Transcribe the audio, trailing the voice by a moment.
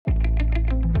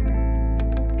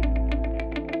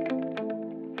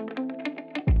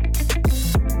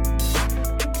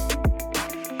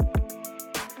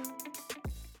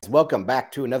Welcome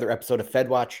back to another episode of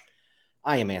FedWatch.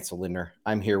 I am Ansel Lindner.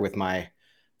 I'm here with my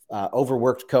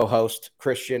overworked co-host,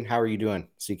 Christian. How are you doing,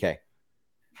 CK?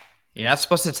 You're not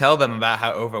supposed to tell them about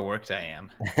how overworked I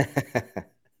am.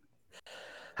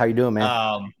 How you doing,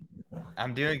 man?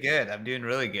 I'm doing good. I'm doing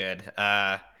really good.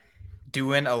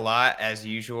 Doing a lot as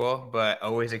usual, but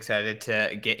always excited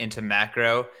to get into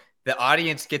macro. The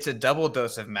audience gets a double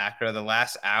dose of macro. The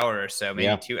last hour or so, maybe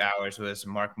Yeah. 2 hours, was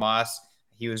Mark Moss.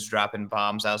 He was dropping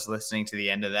bombs. I was listening to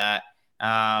the end of that.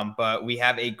 But we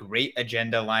have a great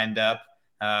agenda lined up.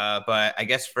 But I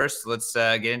guess first, let's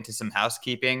get into some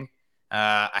housekeeping.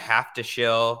 I have to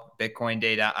shill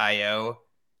BitcoinDay.io,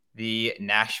 the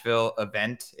Nashville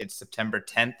event. It's September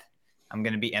 10th. I'm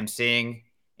going to be emceeing.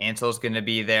 Ansel's going to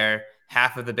be there.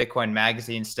 Half of the Bitcoin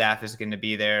Magazine staff is going to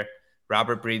be there.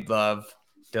 Robert Breedlove,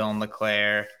 Dylan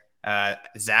LeClaire,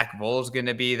 Zach Voll's going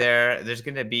to be there. There's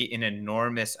going to be an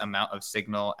enormous amount of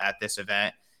signal at this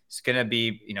event. It's going to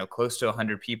be, close to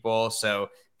 100 people. So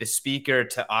the speaker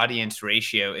to audience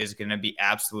ratio is going to be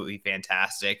absolutely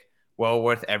fantastic. Well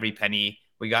worth every penny.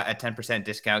 We got a 10%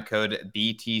 discount code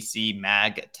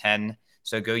BTCMAG10.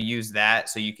 So go use that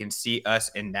so you can see us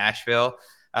in Nashville.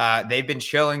 They've been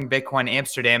showing Bitcoin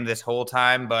Amsterdam this whole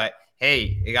time, but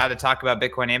hey, you got to talk about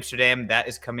Bitcoin Amsterdam. That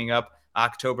is coming up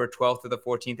October 12th to the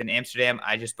 14th in Amsterdam.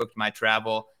 I just booked my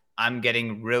travel. I'm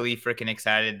getting really freaking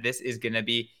excited. This is going to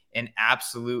be an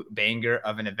absolute banger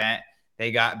of an event.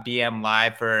 They got BM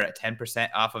Live for 10%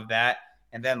 off of that.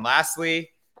 And then last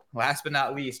but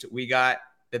not least, we got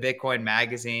the Bitcoin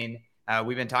Magazine.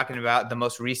 We've been talking about the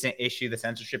most recent issue, the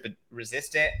censorship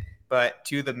resistant, but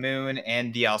To the Moon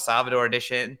and the El Salvador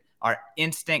edition are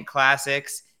instant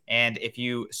classics. And if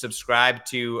you subscribe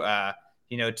to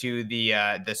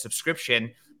the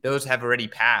subscription, those have already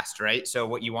passed, right? So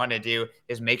what you want to do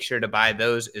is make sure to buy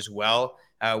those as well.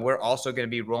 We're also going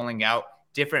to be rolling out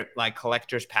different like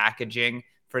collector's packaging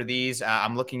for these.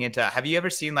 I'm looking into, have you ever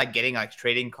seen like getting like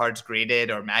trading cards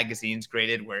graded or magazines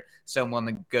graded where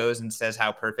someone goes and says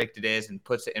how perfect it is and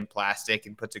puts it in plastic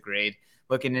and puts a grade?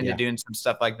 Looking into doing some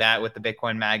stuff like that with the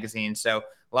Bitcoin Magazine. So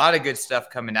a lot of good stuff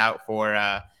coming out for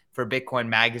Bitcoin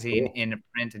Magazine in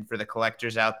print and for the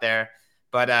collectors out there.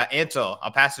 But Ansel,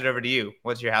 I'll pass it over to you.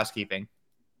 What's your housekeeping?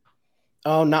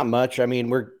 Oh, not much. I mean,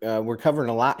 we're covering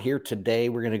a lot here today.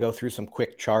 We're going to go through some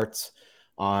quick charts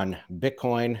on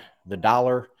Bitcoin, the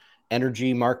dollar,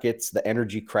 energy markets, the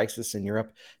energy crisis in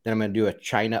Europe. Then I'm going to do a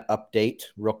China update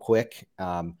real quick.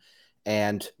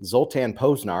 And Zoltan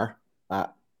Poznar,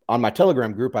 on my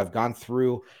Telegram group, I've gone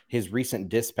through his recent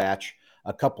dispatch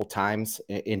a couple times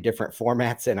in different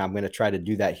formats, and I'm going to try to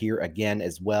do that here again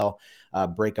as well,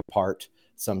 break apart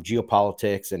some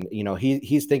geopolitics. And,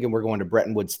 he's thinking we're going to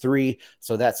Bretton Woods 3.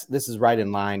 So this is right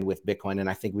in line with Bitcoin. And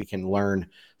I think we can learn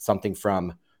something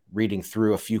from reading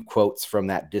through a few quotes from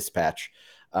that dispatch.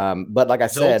 But like I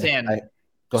said,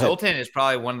 Zoltan is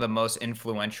probably one of the most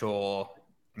influential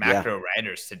macro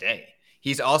writers today.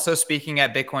 He's also speaking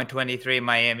at Bitcoin 23 in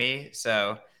Miami.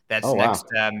 So that's next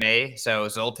May. So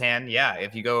Zoltan,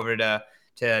 if you go over to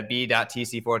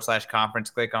b.tc/conference,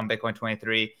 click on Bitcoin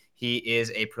 23. He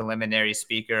is a preliminary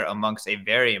speaker amongst a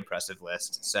very impressive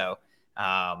list. So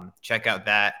check out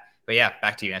that. But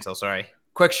back to you, Ansel. Sorry.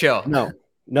 Quick shill. No,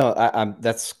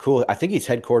 that's cool. I think he's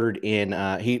headquartered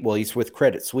in he's with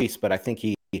Credit Suisse, but I think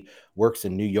he works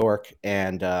in New York,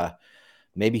 and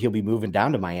maybe he'll be moving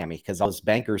down to Miami because all his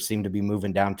bankers seem to be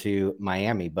moving down to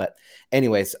Miami. But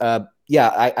anyways, I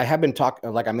have been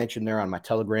talking, like I mentioned there on my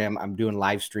Telegram, I'm doing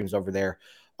live streams over there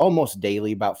almost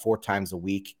daily, about 4 times a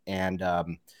week. And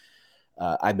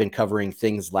I've been covering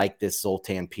things like this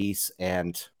Zoltan piece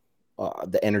and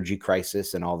the energy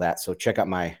crisis and all that. So check out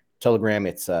my Telegram.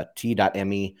 It's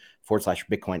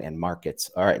t.me/Bitcoin and markets.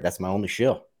 All right. That's my only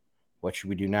shill. What should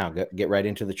we do now? Get right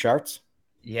into the charts?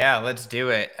 Yeah, let's do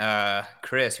it.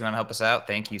 Chris, you want to help us out?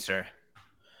 Thank you, sir.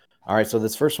 All right. So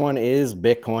this first one is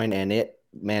Bitcoin, and it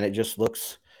just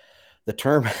looks, the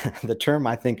term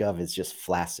I think of is just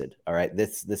flaccid. All right.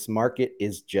 This market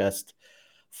is just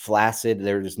flaccid.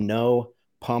 There's no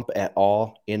pump at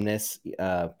all in this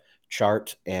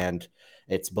chart, and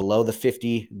it's below the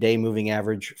 50-day moving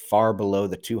average, far below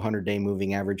the 200-day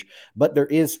moving average. But there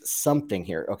is something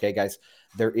here. Okay, guys,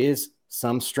 there is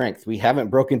some strength. We haven't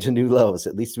broken to new lows.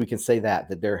 At least we can say that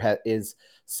there is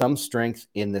some strength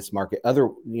in this market.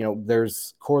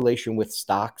 There's correlation with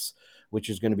stocks, which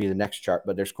is going to be the next chart,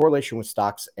 but there's correlation with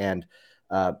stocks, and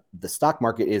the stock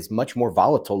market is much more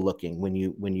volatile looking when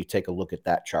you take a look at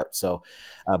that chart. So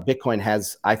Bitcoin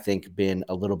has, I think, been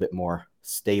a little bit more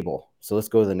stable. So let's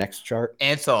go to the next chart.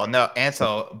 Ansel,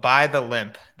 buy the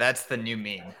limp. That's the new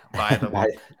meme. Buy the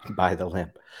limp. Buy the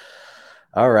limp.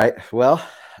 All right. Well,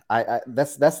 I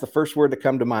that's the first word that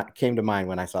came to mind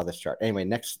when I saw this chart. Anyway,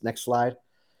 next slide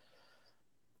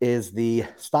is the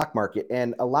stock market,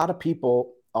 and a lot of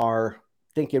people are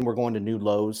thinking we're going to new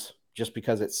lows just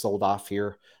because it sold off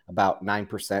here about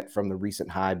 9% from the recent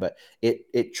high, but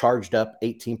it charged up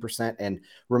 18%. And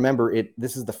remember,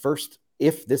 this is the first.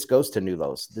 If this goes to new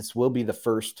lows, this will be the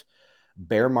first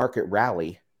bear market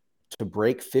rally to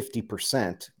break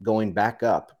 50% going back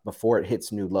up before it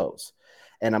hits new lows.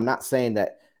 And I'm not saying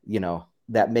that,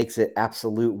 that makes it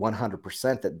absolute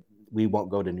 100% that we won't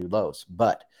go to new lows,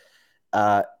 but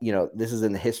this is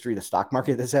in the history of the stock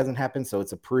market. This hasn't happened. So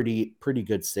it's a pretty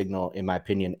good signal in my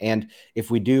opinion. And if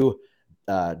we do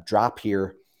drop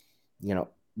here, the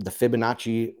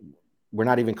Fibonacci, we're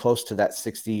not even close to that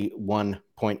 61.8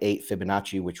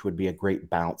 Fibonacci, which would be a great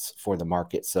bounce for the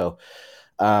market. So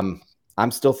I'm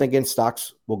still thinking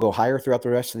stocks will go higher throughout the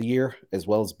rest of the year, as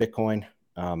well as Bitcoin.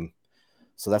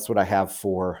 So that's what I have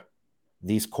for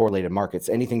these correlated markets.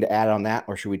 Anything to add on that,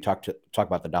 or should we talk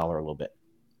about the dollar a little bit?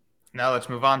 No, let's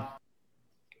move on.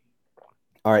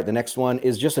 All right, the next one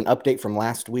is just an update from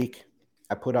last week.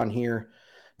 I put on here,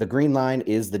 the green line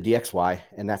is the DXY,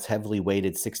 and that's heavily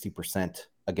weighted 60%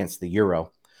 against the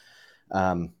euro.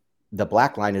 The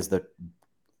black line is the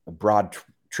broad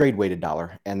trade weighted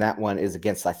dollar, and that one is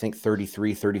against, I think,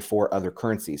 33, 34 other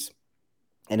currencies.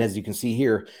 And as you can see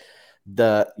here,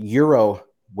 the euro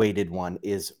weighted one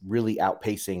is really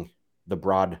outpacing the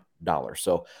broad dollar.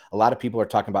 So a lot of people are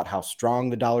talking about how strong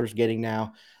the dollar is getting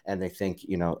now, and they think,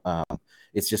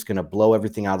 it's just going to blow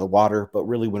everything out of the water. But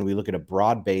really, when we look at a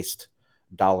broad-based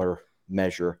dollar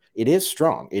measure, it is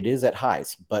strong. It is at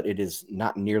highs, but it is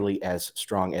not nearly as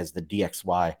strong as the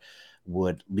DXY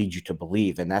would lead you to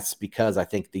believe. And that's because I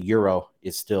think the euro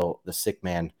is still the sick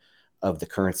man of the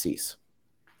currencies.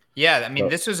 Yeah, I mean,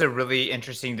 this was a really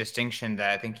interesting distinction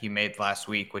that I think you made last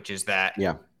week, which is that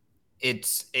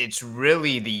it's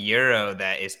really the euro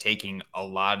that is taking a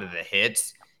lot of the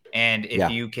hits. And if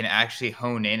you can actually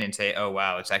hone in and say, oh,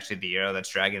 wow, it's actually the euro that's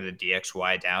dragging the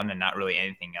DXY down and not really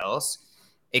anything else,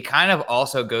 it kind of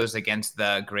also goes against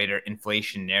the greater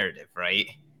inflation narrative, right?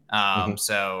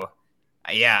 So,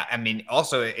 yeah, I mean,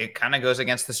 also it kind of goes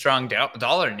against the strong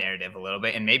dollar narrative a little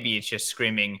bit. And maybe it's just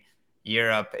screaming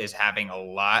Europe is having a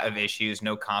lot of issues,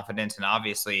 no confidence, and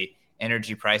obviously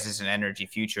energy prices and energy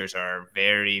futures are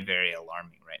very, very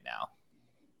alarming right now.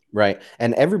 Right.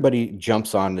 And everybody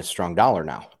jumps on the strong dollar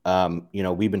now.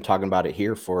 We've been talking about it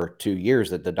here for 2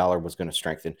 years that the dollar was going to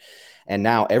strengthen. And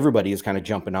now everybody is kind of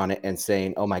jumping on it and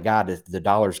saying, oh my God, the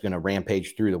dollar is going to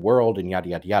rampage through the world and yada,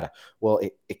 yada, yada. Well,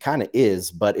 it kind of is,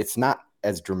 but it's not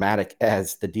as dramatic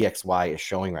as the DXY is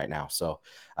showing right now. So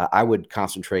I would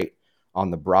concentrate on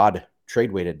the broad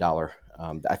trade weighted dollar.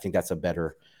 I think that's a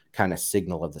better kind of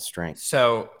signal of the strength.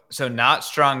 So not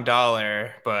strong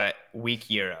dollar, but weak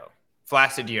euro.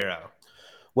 Flaccid euro.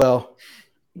 Well,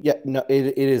 yeah, no,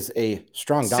 it is a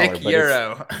strong dollar, sick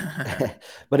euro.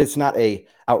 But it's not a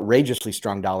outrageously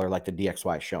strong dollar like the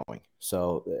DXY is showing.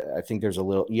 So I think there's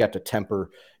you have to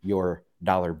temper your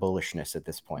dollar bullishness at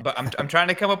this point. But I'm trying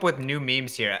to come up with new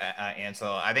memes here,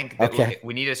 Ansel. I think that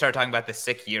we need to start talking about the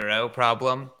sick euro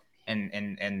problem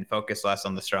and focus less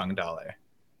on the strong dollar.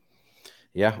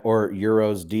 Yeah, or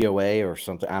Euros DOA or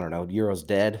something. I don't know. Euros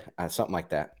dead, something like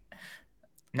that.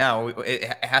 No, it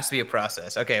has to be a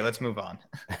process. Okay, let's move on.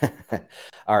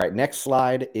 All right, next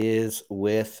slide is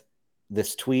with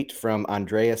this tweet from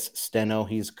Andreas Steno.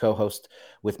 He's co-host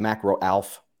with Macro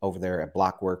Alf over there at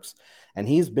Blockworks. And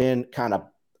he's been kind of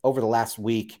over the last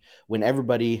week when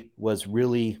everybody was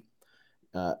really,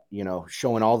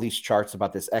 showing all these charts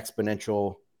about this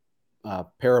exponential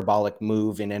parabolic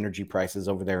move in energy prices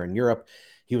over there in Europe.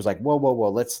 He was like, whoa,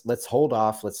 let's hold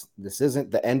off. This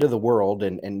isn't the end of the world.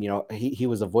 And he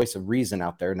was a voice of reason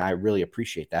out there. And I really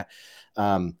appreciate that.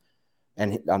 And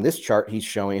on this chart, he's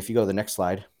showing, if you go to the next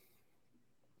slide,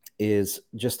 is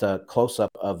just a close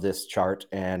up of this chart.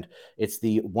 And it's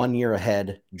the 1 year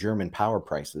ahead German power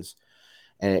prices.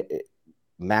 And it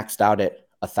maxed out at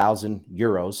 1,000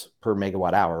 euros per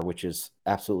megawatt hour, which is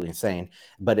absolutely insane.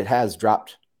 But it has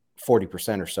dropped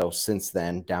 40% or so since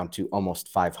then, down to almost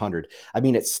 500. I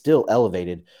mean, it's still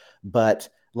elevated, but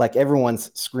like everyone's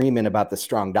screaming about the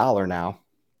strong dollar now,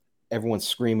 everyone's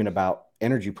screaming about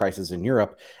energy prices in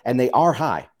Europe, and they are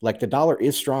high. Like the dollar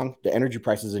is strong, the energy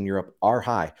prices in Europe are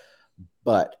high,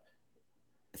 but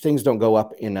things don't go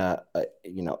up in a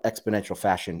exponential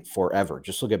fashion forever.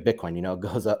 Just look at Bitcoin, it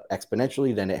goes up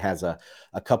exponentially, then it has a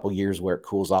couple years where it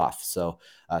cools off. So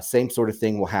same sort of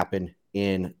thing will happen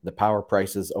in the power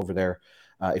prices over there.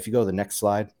 If you go to the next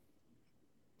slide,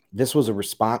 this was a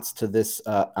response to this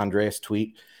Andreas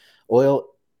tweet. Oil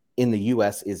in the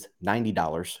US is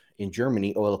 $90. In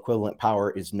Germany, oil equivalent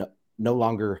power is no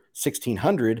longer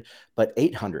 1,600, but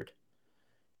 800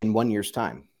 in 1 year's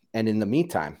time. And in the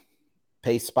meantime,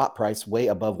 pay spot price way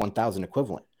above 1,000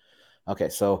 equivalent. Okay,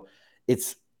 so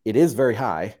it is very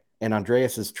high, and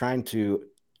Andreas is trying to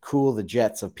cool the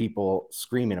jets of people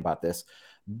screaming about this.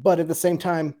 But at the same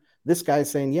time, this guy is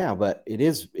saying, yeah, but it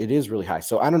is really high.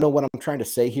 So I don't know what I'm trying to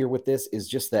say here with this is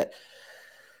just that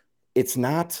it's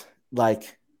not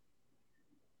like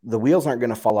the wheels aren't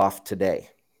going to fall off today.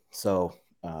 So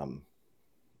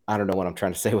I don't know what I'm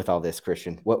trying to say with all this,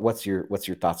 Christian. What's your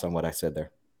thoughts on what I said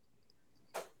there?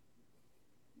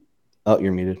 Oh,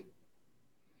 you're muted.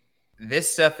 This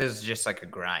stuff is just like a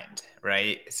grind,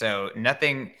 right? So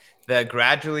nothing the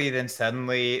gradually, then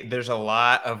suddenly, there's a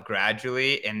lot of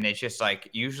gradually, and it's just like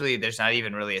usually there's not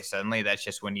even really a suddenly. That's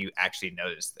just when you actually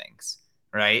notice things,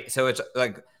 right? So it's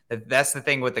like that's the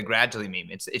thing with the gradually meme.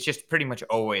 It's just pretty much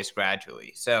always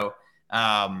gradually. So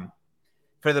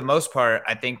for the most part,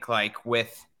 I think like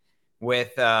with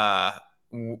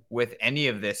any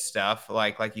of this stuff,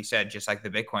 like you said, just like the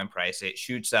Bitcoin price, it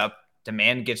shoots up,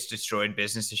 demand gets destroyed,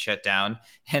 businesses shut down,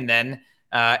 and then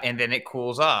it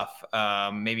cools off,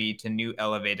 maybe to new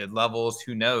elevated levels.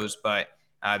 Who knows? But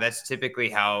that's typically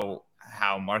how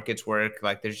markets work.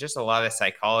 Like there's just a lot of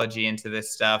psychology into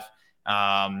this stuff,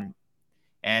 and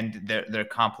they're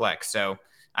complex. So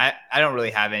I don't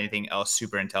really have anything else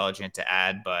super intelligent to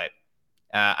add, but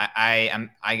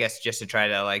I guess just to try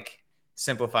to like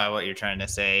simplify what you're trying to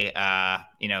say,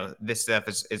 this stuff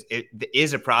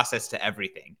is a process to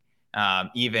everything,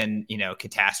 even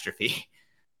catastrophe.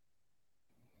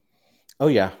 Oh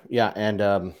yeah, and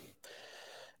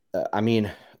I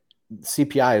mean,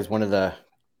 CPI is one of the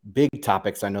big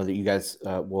topics I know that you guys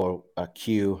will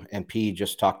Q and P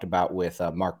just talked about with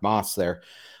Mark Moss there.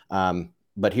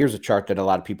 But here's a chart that a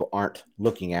lot of people aren't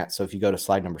looking at. So if you go to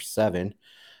slide number 7,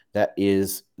 that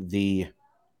is the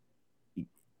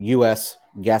U.S.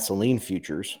 gasoline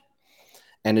futures,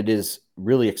 and it is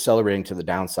really accelerating to the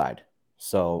downside.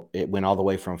 So it went all the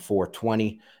way from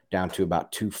 420 down to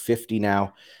about 250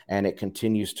 now, and it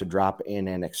continues to drop in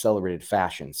an accelerated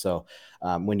fashion. So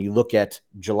when you look at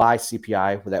July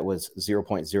CPI, that was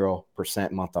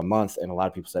 0.0% month on month, and a lot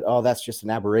of people said, oh, that's just an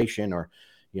aberration, or,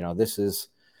 this is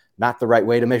not the right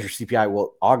way to measure CPI.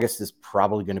 Well, August is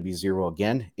probably going to be zero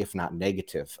again, if not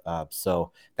negative.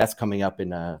 So that's coming up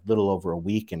in a little over a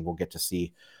week, and we'll get to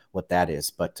see what that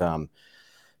is. But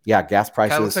yeah, gas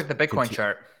prices. Kind of looks like the Bitcoin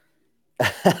chart.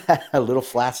 A little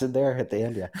flaccid there at the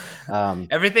end, yeah.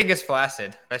 Everything is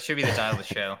flaccid. That should be the title of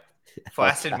the show.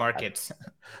 Flaccid markets.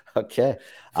 Okay,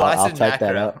 Flaccid I'll type macro.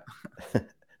 that up.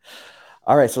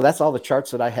 All right, so that's all the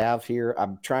charts that I have here.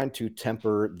 I'm trying to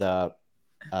temper the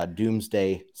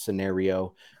doomsday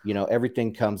scenario.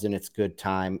 Everything comes in its good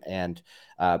time, and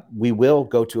we will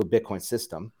go to a Bitcoin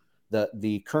system.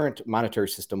 The current monetary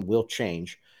system will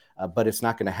change, but it's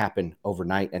not going to happen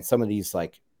overnight. And some of these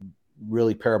like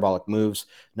really parabolic moves,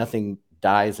 nothing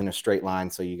dies in a straight line.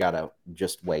 So you got to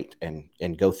just wait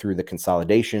and go through the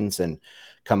consolidations and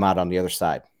come out on the other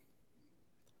side.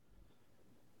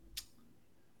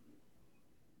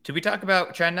 Did we talk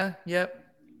about China yet?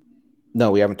 No,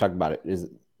 we haven't talked about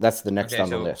it. That's the next on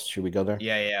the list. Should we go there?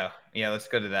 Yeah. Let's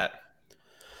go to that.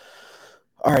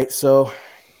 All right. So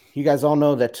you guys all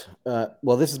know that,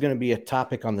 this is going to be a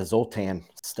topic on the Zoltan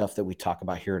stuff that we talk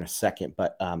about here in a second,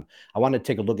 but I want to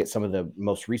take a look at some of the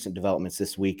most recent developments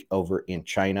this week over in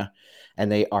China,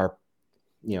 and they are,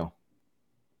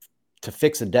 to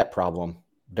fix a debt problem,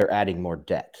 they're adding more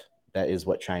debt. That is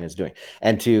what China's doing.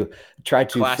 And to try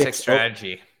to classic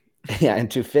strategy. And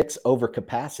to fix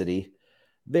overcapacity,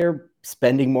 they're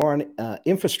spending more on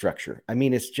infrastructure. I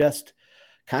mean, it's just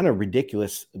kind of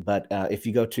ridiculous. But if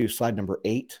you go to slide number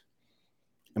 8,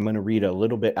 I'm going to read a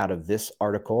little bit out of this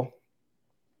article.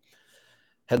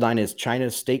 Headline is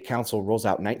China's State Council rolls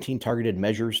out 19 targeted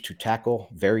measures to tackle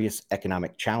various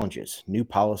economic challenges. New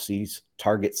policies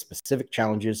target specific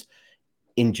challenges,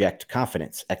 inject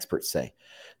confidence, experts say.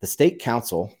 The State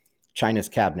Council, China's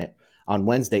cabinet, on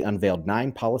Wednesday unveiled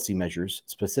 9 policy measures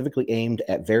specifically aimed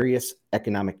at various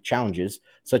economic challenges,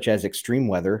 such as extreme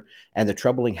weather and the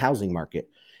troubling housing market,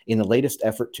 in the latest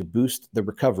effort to boost the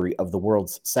recovery of the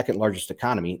world's second largest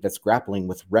economy that's grappling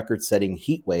with record-setting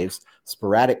heat waves,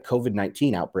 sporadic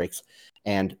COVID-19 outbreaks,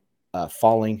 and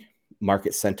falling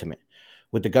market sentiment.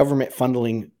 With the government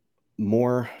funneling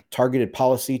more targeted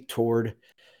policies toward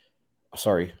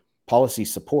policy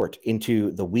support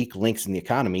into the weak links in the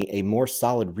economy, a more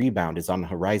solid rebound is on the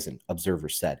horizon,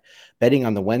 observers said, betting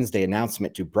on the Wednesday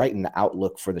announcement to brighten the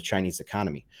outlook for the Chinese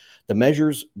economy. The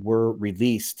measures were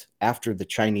released after the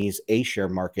Chinese A-share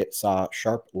market saw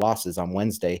sharp losses on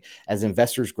Wednesday as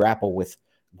investors grapple with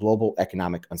global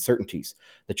economic uncertainties.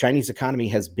 The Chinese economy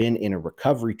has been in a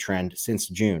recovery trend since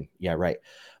June. Yeah, right.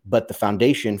 But the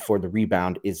foundation for the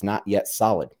rebound is not yet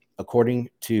solid. According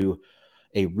to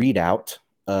a readout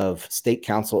of State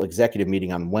Council executive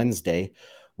meeting on Wednesday,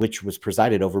 which was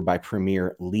presided over by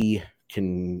Premier Li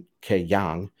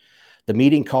Keqiang, the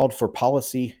meeting called for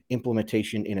policy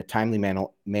implementation in a timely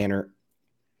manner,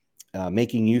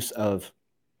 making use of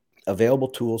available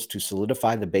tools to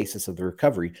solidify the basis of the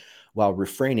recovery while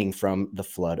refraining from the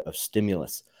flood of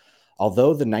stimulus.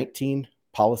 Although the 19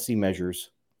 policy measures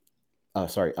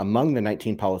among the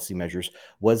 19 policy measures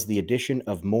was the addition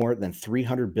of more than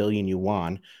 300 billion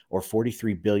yuan, or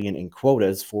 43 billion in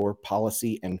quotas for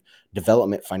policy and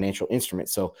development financial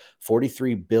instruments. So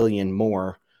 43 billion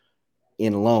more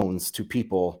in loans to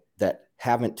people that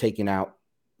haven't taken out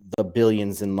the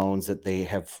billions in loans that they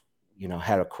have,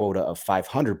 had a quota of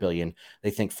 500 billion.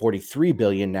 They think 43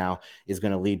 billion now is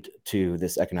going to lead to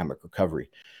this economic recovery.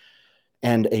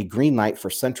 And a green light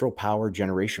for central power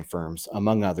generation firms,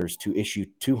 among others, to issue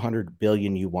 200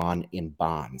 billion yuan in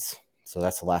bonds. So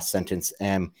that's the last sentence.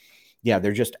 And yeah,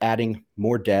 they're just adding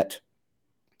more debt,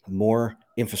 more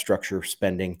infrastructure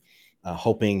spending,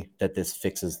 hoping that this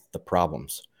fixes the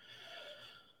problems.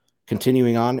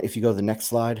 Continuing on, if you go to the next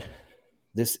slide,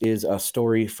 this is a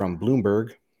story from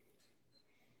Bloomberg.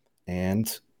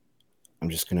 And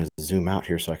I'm just going to zoom out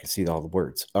here so I can see all the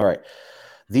words. All right.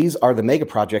 These are the mega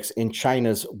projects in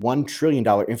China's $1 trillion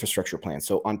infrastructure plan.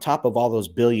 So on top of all those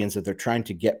billions that they're trying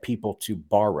to get people to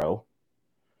borrow,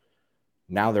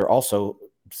 now they're also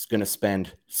going to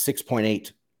spend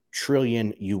 6.8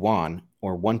 trillion yuan,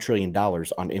 or $1 trillion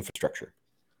on infrastructure.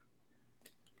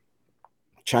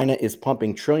 China is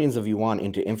pumping trillions of yuan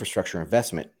into infrastructure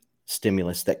investment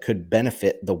stimulus that could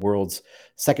benefit the world's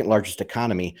second largest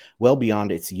economy well beyond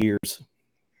this year's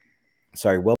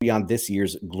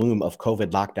gloom of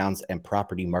COVID lockdowns and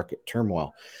property market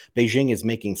turmoil. Beijing is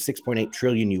making 6.8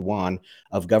 trillion yuan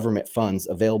of government funds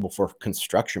available for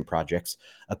construction projects,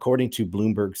 according to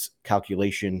Bloomberg's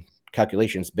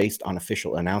calculations based on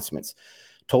official announcements.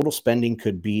 Total spending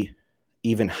could be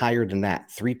even higher than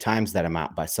that, 3 times that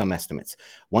amount by some estimates,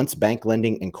 once bank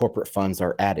lending and corporate funds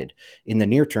are added. In the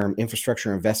near term,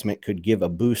 infrastructure investment could give a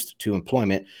boost to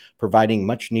employment, providing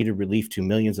much needed relief to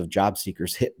millions of job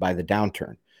seekers hit by the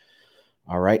downturn.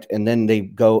 All right. And then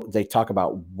they talk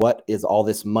about what is all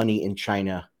this money in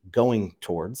China going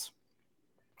towards.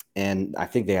 And I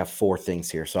think they have 4 things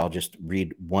here. So I'll just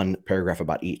read one paragraph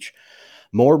about each.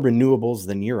 More renewables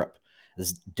than Europe.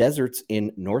 The deserts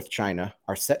in North China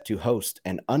are set to host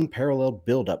an unparalleled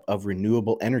buildup of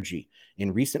renewable energy.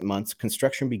 In recent months,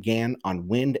 construction began on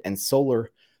wind and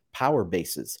solar power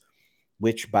bases,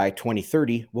 which by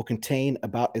 2030 will contain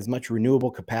about as much renewable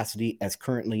capacity as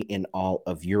currently in all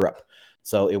of Europe.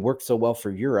 So it worked so well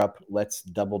for Europe, let's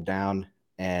double down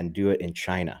and do it in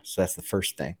China. So that's the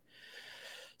first thing.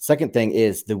 Second thing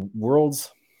is the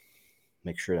world's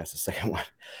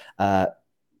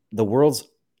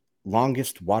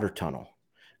longest water tunnel.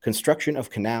 Construction of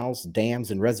canals,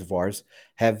 dams, and reservoirs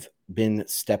have been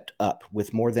stepped up,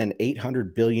 with more than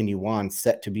 800 billion yuan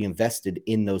set to be invested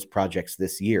in those projects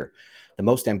this year. The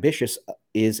most ambitious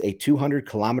is a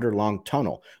 200-kilometer-long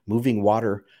tunnel moving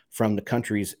water from the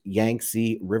country's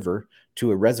Yangtze River to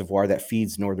a reservoir that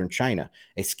feeds northern China,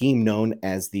 a scheme known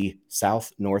as the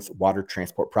South-North Water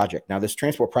Transport Project. Now, this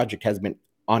transport project has been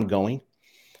ongoing.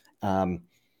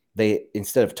 They,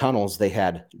 instead of tunnels, they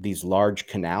had these large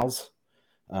canals,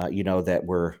 that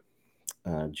were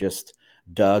just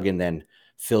dug and then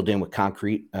filled in with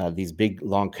concrete, these big,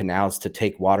 long canals to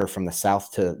take water from the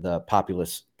south to the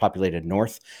populated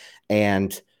north.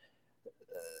 And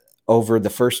over the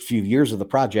first few years of the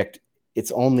project,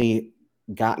 it's only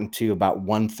gotten to about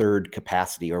 1/3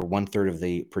 capacity, or 1/3 of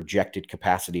the projected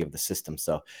capacity of the system.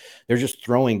 So they're just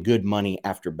throwing good money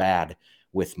after bad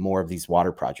with more of these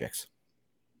water projects.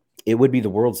 It would be the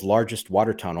world's largest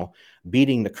water tunnel,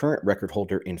 beating the current record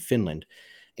holder in Finland,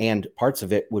 and parts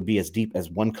of it would be as deep as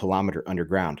 1 kilometer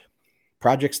underground.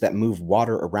 Projects that move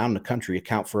water around the country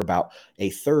account for about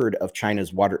 1/3 of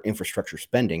China's water infrastructure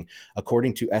spending,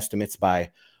 according to estimates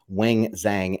by Wang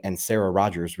Zhang and Sarah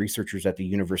Rogers, researchers at the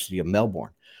University of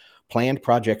Melbourne. Planned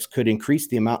projects could increase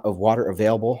the amount of water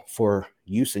available for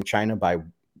use in China by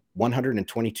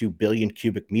 122 billion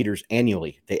cubic meters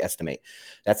annually, they estimate.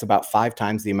 That's about 5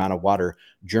 times the amount of water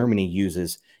Germany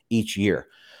uses each year.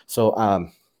 So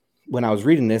when I was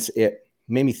reading this, it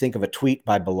made me think of a tweet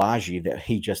by Balaji that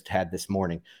he just had this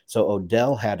morning. So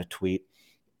Odell had a tweet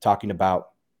talking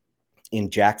about in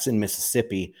Jackson,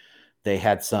 Mississippi, they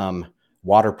had some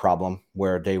water problem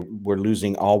where they were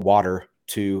losing all water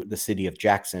to the city of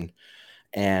Jackson.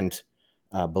 And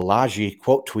Balaji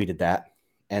quote tweeted that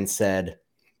and said,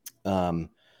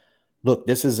 look,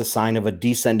 this is a sign of a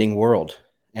descending world.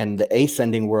 And the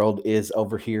ascending world is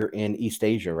over here in East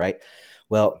Asia, right?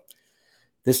 Well,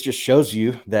 this just shows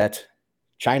you that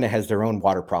China has their own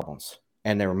water problems,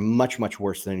 and they're much, much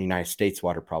worse than the United States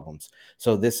water problems.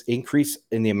 So this increase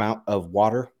in the amount of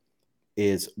water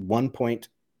is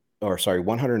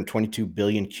 122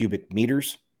 billion cubic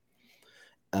meters.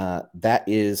 That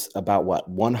is about what?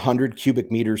 100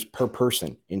 cubic meters per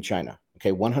person in China.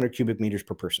 Okay, 100 cubic meters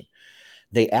per person.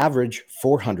 They average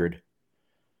 400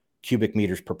 cubic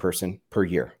meters per person per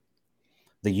year.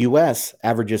 The U.S.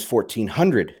 averages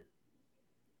 1,400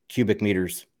 cubic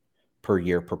meters per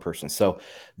year per person. So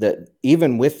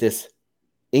even with this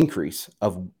increase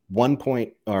of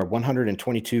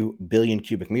 122 billion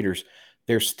cubic meters,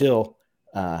 there's still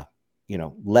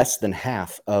less than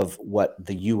half of what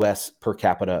the U.S. per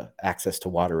capita access to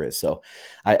water is. So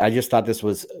I just thought this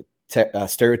was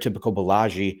stereotypical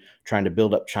Balaji trying to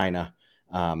build up China,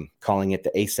 calling it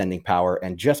the ascending power.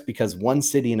 And just because one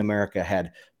city in America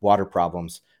had water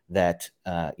problems, that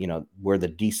we're the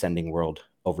descending world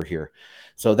over here.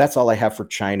 So that's all I have for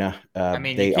China. I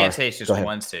mean, you can't say it's just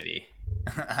one city.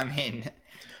 I mean,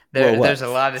 there's a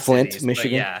lot of Flint, cities,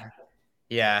 Michigan.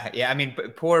 Yeah. I mean,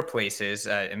 poor places.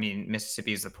 I mean,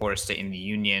 Mississippi is the poorest state in the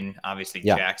union. Obviously,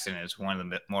 Jackson is one of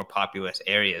the more populous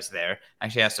areas there. I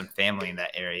actually have some family in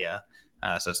that area,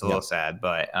 so it's a little sad.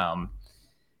 But I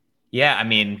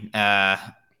mean,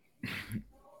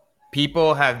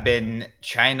 people have been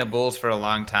China bulls for a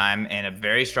long time, and a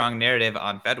very strong narrative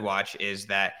on FedWatch is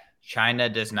that China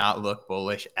does not look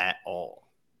bullish at all.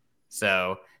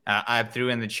 So I threw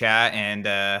in the chat,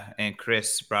 and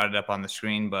Chris brought it up on the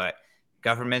screen, but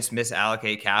governments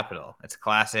misallocate capital. It's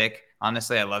classic.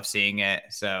 Honestly, I love seeing it.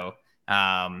 So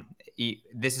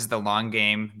this is the long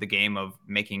game, the game of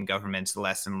making governments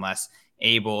less and less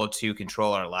able to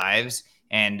control our lives,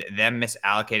 and them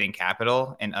misallocating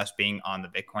capital and us being on the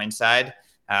Bitcoin side.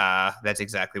 That's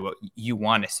exactly what you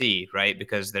want to see, right?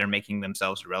 Because they're making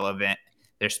themselves relevant.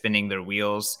 They're spinning their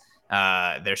wheels.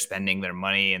 They're spending their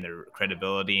money and their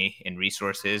credibility and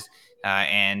resources.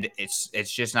 And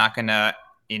it's just not going to,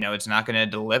 it's not going to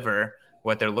deliver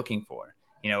what they're looking for.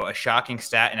 A shocking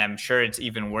stat, and I'm sure it's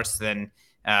even worse than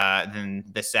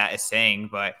the stat is saying,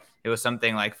 but it was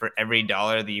something like for every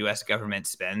dollar the U.S. government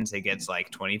spends, it gets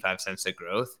like 25 cents of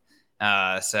growth.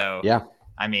 So, yeah,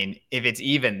 I mean, if it's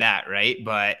even that, right?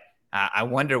 But I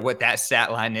wonder what that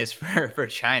stat line is for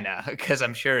China, because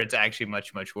I'm sure it's actually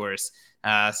much, much worse.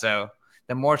 So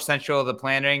the more central the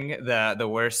planning, the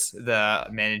worse the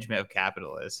management of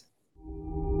capital is.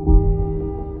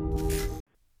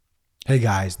 Hey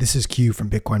guys, this is Q from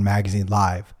Bitcoin Magazine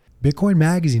Live. Bitcoin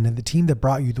Magazine and the team that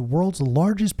brought you the world's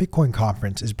largest Bitcoin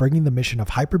conference is bringing the mission of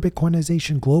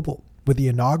hyper-Bitcoinization global with the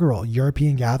inaugural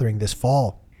European gathering this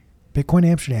fall. Bitcoin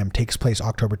Amsterdam takes place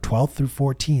October 12th through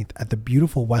 14th at the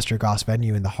beautiful Westergas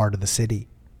venue in the heart of the city.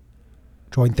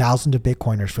 Join thousands of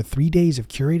Bitcoiners for 3 days of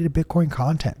curated Bitcoin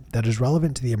content that is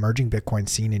relevant to the emerging Bitcoin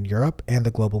scene in Europe and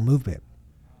the global movement.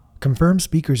 Confirmed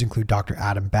speakers include Dr.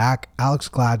 Adam Back, Alex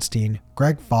Gladstein,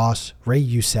 Greg Foss, Ray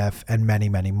Youssef, and many,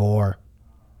 many more.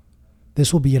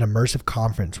 This will be an immersive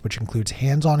conference which includes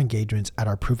hands-on engagements at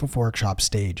our Proof of Workshop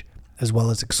stage, as well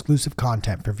as exclusive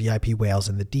content for VIP whales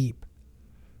in the deep.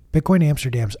 Bitcoin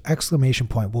Amsterdam's exclamation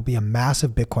point will be a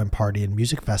massive Bitcoin party and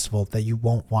music festival that you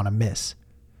won't want to miss.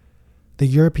 The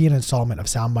European installment of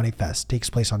Sound Money Fest takes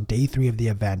place on day 3 of the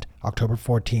event, October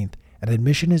 14th, and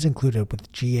admission is included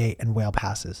with GA and whale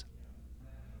passes.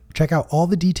 Check out all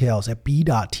the details at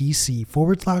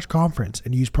b.tc/conference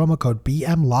and use promo code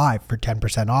BMLive for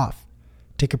 10% off.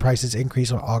 Ticket prices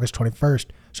increase on August 21st,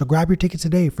 so grab your tickets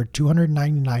today for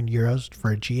 €299 for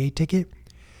a GA ticket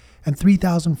and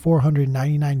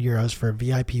 €3,499 for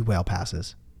VIP whale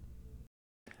passes.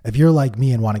 If you're like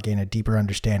me and want to gain a deeper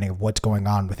understanding of what's going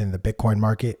on within the Bitcoin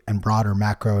market and broader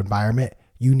macro environment,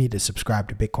 you need to subscribe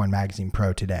to Bitcoin Magazine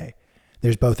Pro today.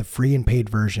 There's both a free and paid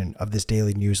version of this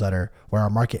daily newsletter where our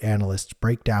market analysts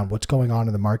break down what's going on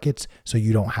in the markets so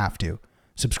you don't have to.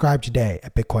 Subscribe today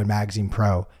at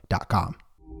bitcoinmagazinepro.com.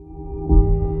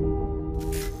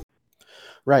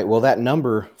 Right. Well, that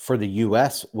number for the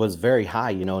U.S. was very high,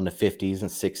 in the 50s and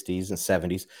 60s and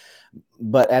 70s.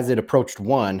 But as it approached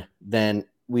 1, then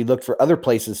we looked for other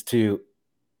places to,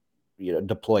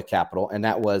 deploy capital. And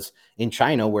that was in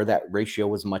China, where that ratio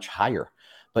was much higher.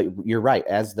 But you're right.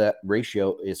 As the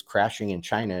ratio is crashing in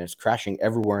China, it's crashing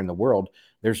everywhere in the world.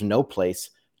 There's no place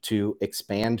to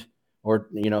expand or,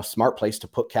 smart place to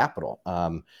put capital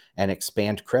and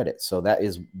expand credit. So that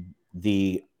is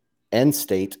the end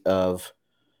state of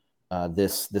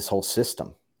this whole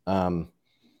system.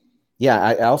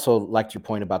 I also liked your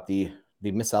point about the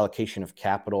misallocation of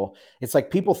capital. It's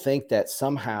like people think that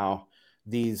somehow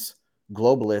these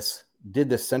globalists did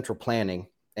this central planning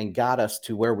and got us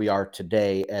to where we are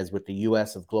today, as with the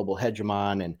U.S. of global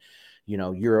hegemon and,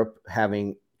 Europe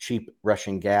having cheap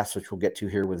Russian gas, which we'll get to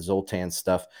here with Zoltan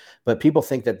stuff. But people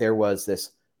think that there was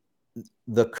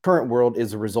the current world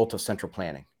is a result of central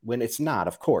planning, when it's not.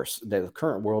 Of course, the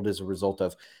current world is a result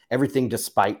of everything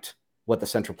despite what the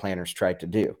central planners tried to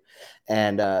do.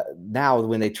 And now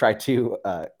when they try to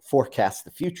forecast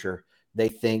the future, they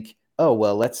think, oh,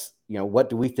 well, let's, what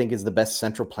do we think is the best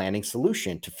central planning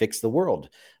solution to fix the world?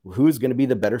 Who's going to be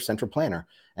the better central planner?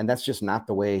 And that's just not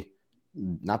the way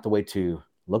to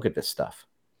look at this stuff.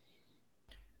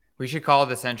 We should call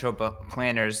the central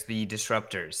planners the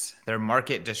disruptors. They're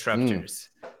market disruptors.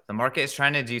 The market is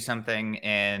trying to do something,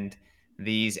 and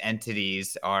these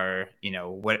entities are,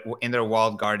 what in their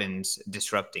walled gardens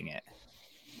disrupting it.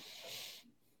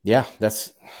 Yeah,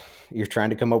 you're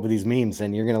trying to come up with these memes,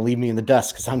 and you're going to leave me in the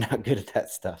dust because I'm not good at that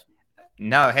stuff.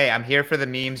 No, hey, I'm here for the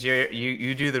memes.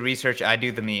 You do the research, I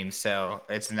do the memes. So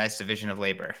it's a nice division of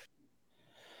labor.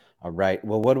 All right.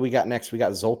 Well, what do we got next? We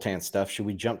got Zoltan stuff. Should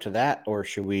we jump to that, or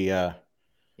should we?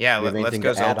 Let's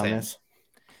go Zoltan. On this?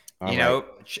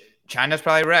 China's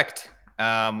probably wrecked.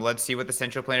 Let's see what the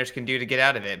central planners can do to get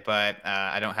out of it. But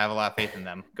I don't have a lot of faith in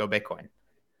them. Go Bitcoin.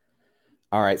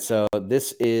 All right. So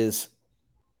this is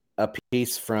a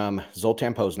piece from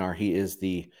Zoltan Poznar. He is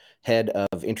the head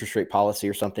of interest rate policy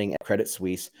or something at Credit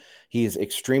Suisse. He is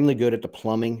extremely good at the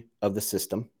plumbing of the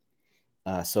system.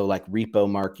 So like repo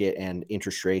market and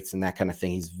interest rates and that kind of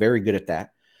thing. He's very good at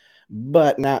that.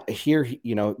 But now here,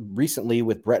 recently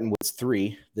with Bretton Woods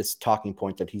 3, this talking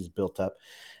point that he's built up,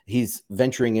 he's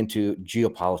venturing into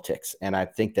geopolitics. And I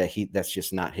think that that's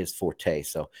just not his forte.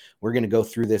 So we're going to go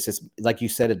through this. It's like you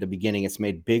said at the beginning, it's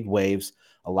made big waves.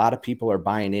 A lot of people are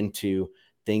buying into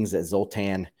things that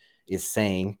Zoltan is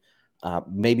saying.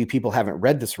 Maybe people haven't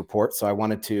read this report, so I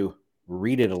wanted to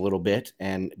read it a little bit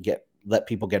and let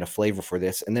people get a flavor for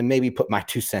this, and then maybe put my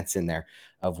 2 cents in there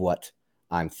of what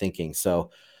I'm thinking. So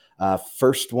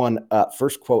first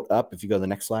quote up, if you go to the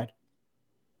next slide,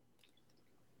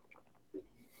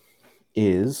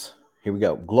 is, here we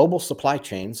go. Global supply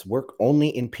chains work only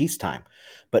in peacetime,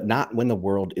 but not when the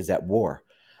world is at war,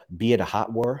 be it a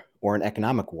hot war or an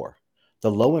economic war.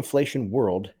 The low inflation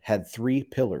world had 3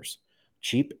 pillars: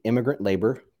 cheap immigrant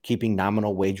labor, keeping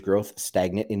nominal wage growth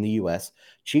stagnant in the U.S.,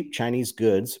 cheap Chinese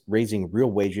goods, raising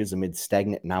real wages amid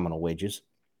stagnant nominal wages,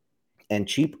 and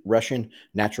cheap Russian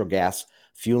natural gas,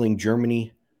 fueling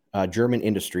German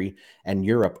industry and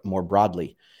Europe more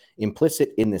broadly.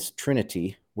 Implicit in this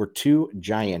trinity were 2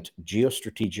 giant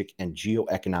geostrategic and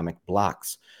geoeconomic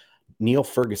blocks. Neil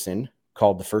Ferguson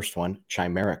called the first one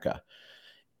Chimerica.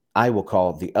 I will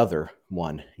call the other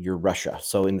one Eurussia.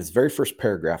 So in this very first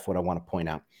paragraph, what I want to point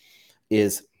out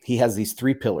is he has these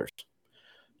 3 pillars: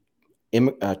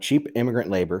 cheap immigrant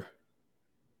labor,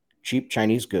 cheap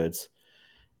Chinese goods,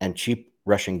 and cheap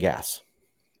Russian gas.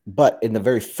 But in the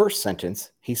very first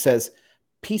sentence, he says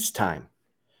peacetime.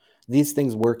 These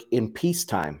things work in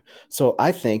peacetime. So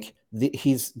I think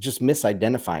he's just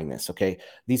misidentifying this, okay?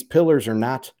 These pillars are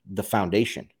not the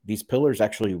foundation. These pillars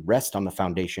actually rest on the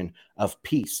foundation of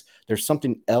peace. There's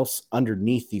something else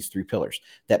underneath these 3 pillars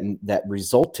that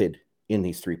resulted in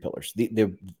these 3 pillars.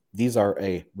 These are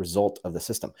a result of the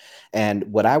system. And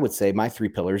what I would say, my 3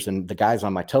 pillars, and the guys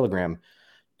on my Telegram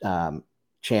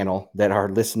channel that are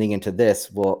listening into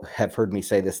this will have heard me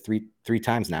say this three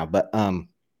times now, but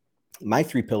my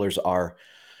 3 pillars are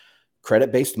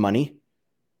credit-based money.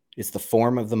 It's the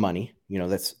form of the money.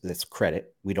 That's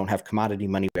credit. We don't have commodity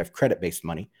money. We have credit-based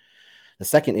money. The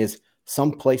second is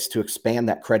some place to expand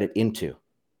that credit into.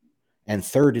 And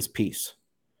third is peace.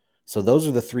 So those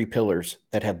are the 3 pillars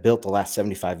that have built the last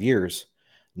 75 years,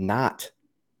 not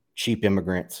cheap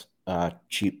immigrants,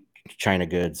 cheap China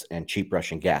goods, and cheap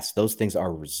Russian gas. Those things are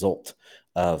a result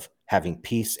of having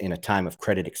peace in a time of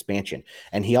credit expansion.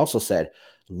 And he also said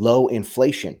low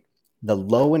inflation. The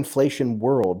low inflation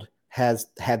world has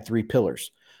had 3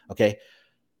 pillars. Okay.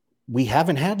 We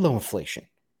haven't had low inflation.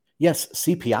 Yes,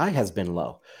 CPI has been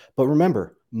low, but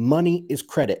remember, money is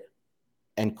credit,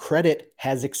 and credit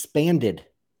has expanded.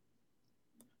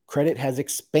 Credit has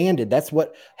expanded. That's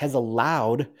what has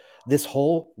allowed this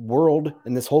whole world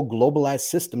and this whole globalized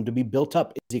system to be built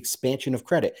up is the expansion of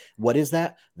credit. What is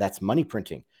that? That's money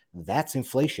printing. That's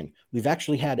inflation. We've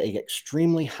actually had an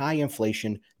extremely high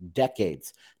inflation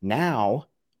decades. Now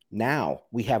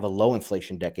we have a low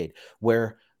inflation decade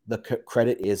where the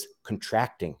credit is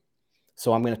contracting.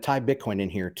 So I'm going to tie Bitcoin in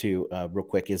here too, real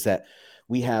quick, is that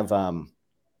we have the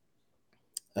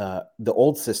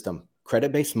old system,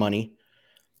 credit-based money,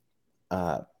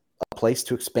 a place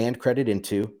to expand credit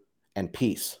into, and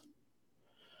peace.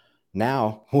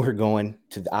 Now we're going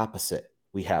to the opposite.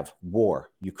 We have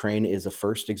war. Ukraine is a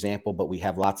first example, but we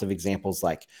have lots of examples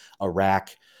like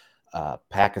Iraq,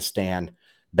 Pakistan,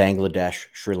 Bangladesh,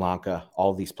 Sri Lanka.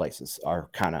 All these places are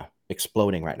kind of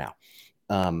exploding right now.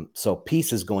 So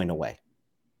peace is going away.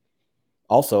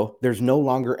 Also, there's no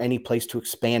longer any place to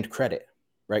expand credit,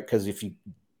 right? Because if you,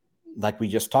 like we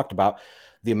just talked about,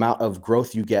 the amount of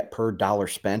growth you get per dollar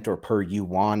spent or per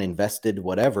yuan invested,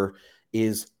 whatever,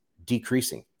 is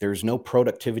decreasing. There's no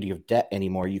productivity of debt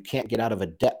anymore. You can't get out of a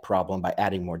debt problem by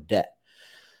adding more debt.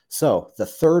 So the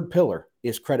third pillar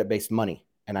is credit-based money.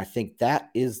 And I think that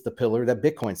is the pillar that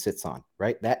Bitcoin sits on,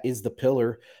 right? That is the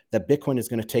pillar that Bitcoin is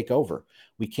going to take over.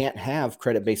 We can't have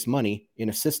credit-based money in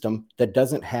a system that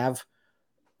doesn't have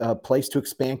a place to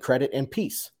expand credit and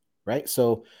peace, right?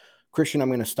 So, Christian, I'm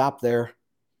going to stop there.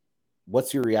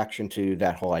 What's your reaction to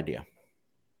that whole idea?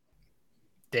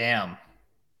 Damn.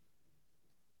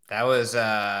 That was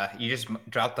you just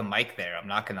dropped the mic there. I'm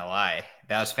not gonna lie.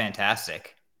 That was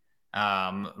fantastic.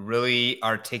 Really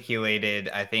articulated,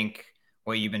 I think,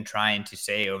 what you've been trying to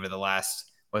say over the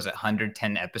last, was it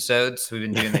 110 episodes? We've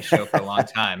been doing this show for a long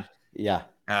time. Yeah.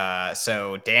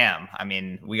 So damn, I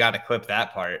mean, we got to clip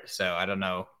that part. So I don't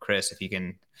know, Chris, if you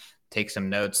can take some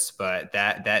notes, but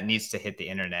that needs to hit the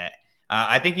internet.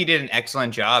 I think you did an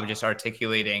excellent job just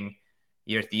articulating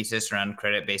your thesis around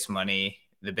credit-based money,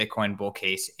 the Bitcoin bull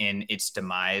case in its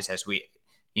demise as we,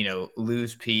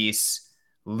 lose peace,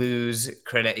 lose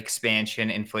credit expansion,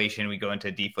 inflation, we go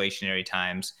into deflationary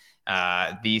times.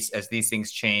 As these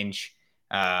things change,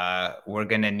 we're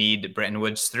going to need Bretton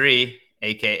Woods 3,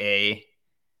 aka,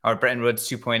 or Bretton Woods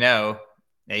 2.0,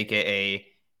 aka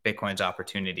Bitcoin's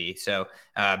opportunity. So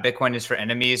Bitcoin is for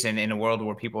enemies, and in a world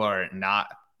where people are not,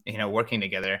 working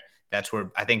together, that's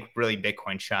where I think really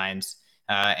Bitcoin shines.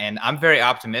 And I'm very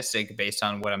optimistic based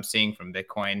on what I'm seeing from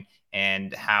Bitcoin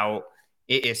and how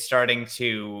it is starting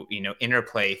to,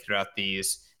 interplay throughout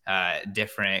these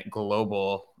different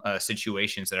global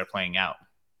situations that are playing out.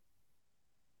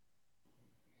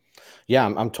 Yeah,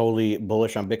 I'm totally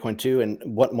bullish on Bitcoin too. And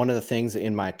one of the things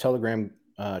in my Telegram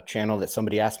channel that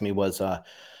somebody asked me was,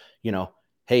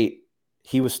 hey,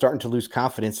 he was starting to lose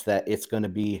confidence that it's going to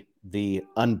be the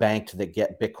unbanked that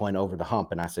get Bitcoin over the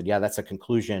hump. And I said, yeah, that's a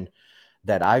conclusion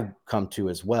that I've come to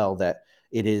as well, that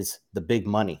it is the big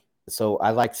money. So I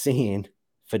like seeing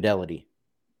Fidelity,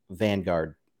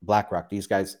 Vanguard, BlackRock, these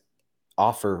guys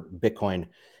offer Bitcoin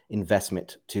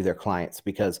investment to their clients,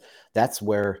 because that's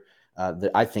where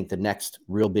I think the next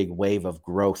real big wave of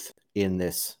growth in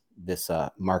this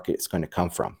market is going to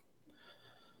come from.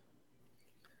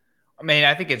 I mean,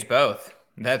 I think it's both.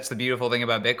 That's the beautiful thing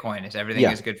about Bitcoin, is everything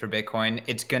is good for Bitcoin.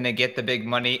 It's going to get the big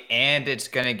money, and it's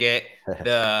going to get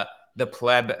the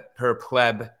pleb per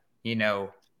pleb,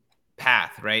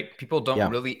 path, right? People don't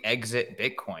really exit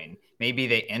Bitcoin. Maybe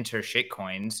they enter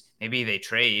shitcoins, maybe they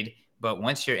trade, but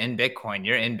once you're in Bitcoin,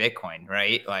 you're in Bitcoin,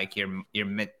 right? Like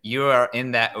you are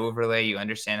in that overlay. You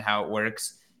understand how it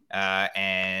works,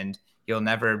 and you'll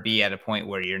never be at a point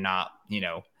where you're not,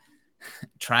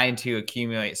 trying to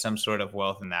accumulate some sort of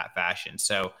wealth in that fashion.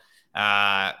 So,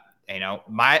 my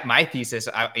thesis,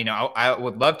 I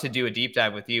would love to do a deep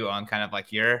dive with you on kind of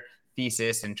like your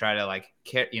thesis and try to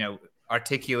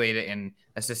articulate it in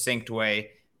a succinct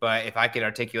way. But if I could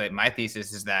articulate my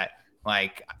thesis, is that,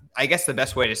 like, I guess the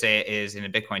best way to say it is in a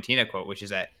Bitcoin Tina quote, which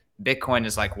is that Bitcoin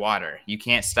is like water. You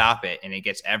can't stop it and it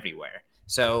gets everywhere.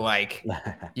 So like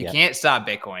you can't stop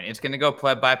Bitcoin. It's going to go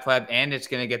pleb by pleb, and it's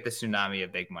going to get the tsunamis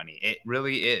of big money. It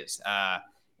really is.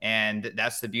 And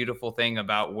that's the beautiful thing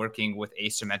about working with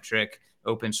asymmetric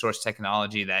open source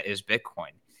technology that is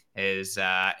Bitcoin, is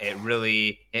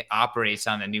it operates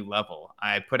on a new level.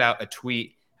 I put out a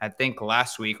tweet, I think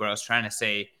last week, where I was trying to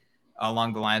say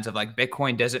along the lines of like,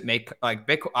 Bitcoin doesn't make like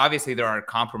Bitcoin. Obviously there are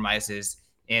compromises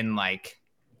in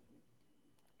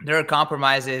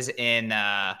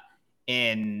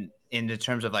in the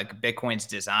terms of like Bitcoin's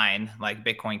design. Like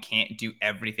Bitcoin can't do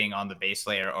everything on the base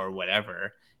layer or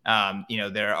whatever.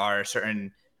 There are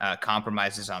certain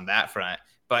compromises on that front.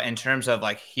 But in terms of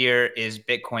like, here is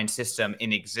Bitcoin system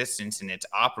in existence and it's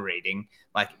operating,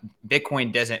 like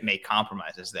Bitcoin doesn't make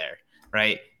compromises there.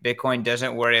 right? Bitcoin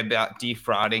doesn't worry about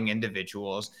defrauding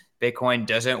individuals. Bitcoin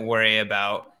doesn't worry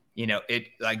about, it,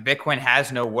 like Bitcoin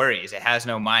has no worries. It has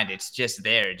no mind. It's just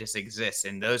there. It just exists.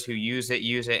 And those who use it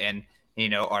and,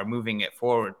 are moving it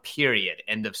forward, period.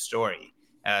 End of story.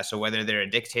 So whether they're a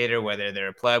dictator, whether they're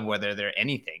a pleb, whether they're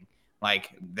anything,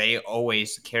 like they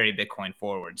always carry Bitcoin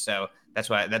forward. So that's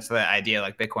the idea.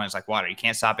 Like Bitcoin is like water. You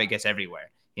can't stop it. It gets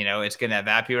everywhere. It's going to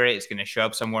evaporate. It's going to show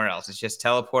up somewhere else. It's just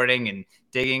teleporting and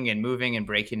digging and moving and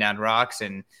breaking down rocks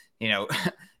and,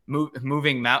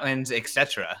 moving mountains,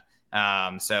 etc.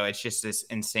 So it's just this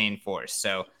insane force.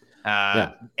 So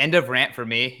end of rant for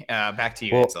me. Back to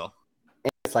you, Ansel.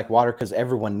 It's like water because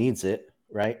everyone needs it,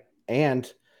 right?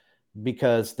 And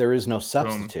because there is no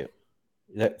substitute.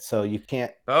 So you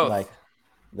can't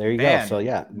there you go. So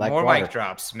yeah, like more water. Mic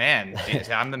drops, man.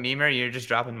 I'm the memer. You're just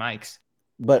dropping mics.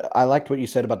 But I liked what you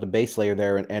said about the base layer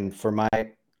there, and for my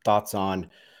thoughts on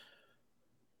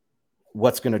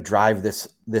what's going to drive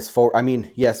this forward. I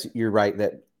mean, yes, you're right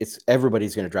that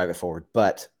everybody's going to drive it forward,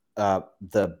 but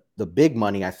the big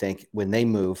money, I think, when they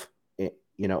move,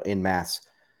 in mass,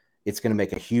 it's going to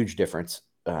make a huge difference,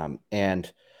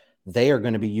 and they are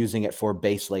going to be using it for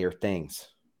base layer things.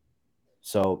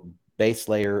 So base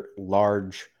layer,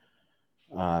 large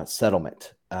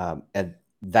settlement, and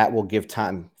that will give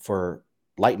time for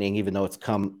Lightning, even though it's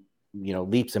come,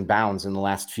 leaps and bounds in the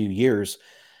last few years.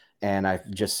 And I've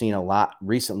just seen a lot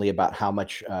recently about how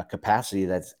much capacity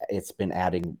it's been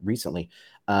adding recently.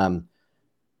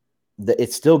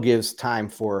 It still gives time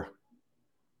for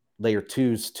layer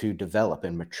 2s to develop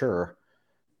and mature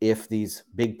if these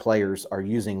big players are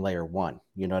using layer 1.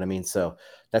 You know what I mean? So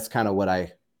that's kind of what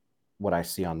I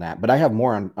see on that. But I have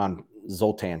more on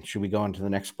Zoltan. Should we go on to the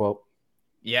next quote?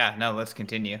 Yeah, no, let's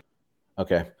continue.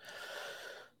 Okay.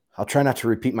 I'll try not to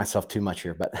repeat myself too much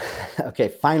here, but okay.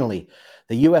 Finally,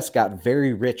 the U.S. got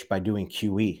very rich by doing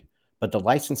QE, but the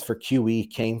license for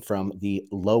QE came from the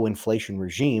low inflation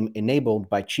regime enabled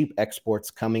by cheap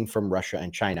exports coming from Russia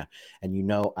and China.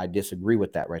 And I disagree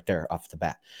with that right there off the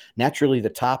bat. Naturally, the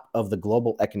top of the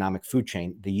global economic food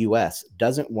chain, the U.S.,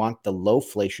 doesn't want the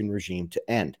low-flation regime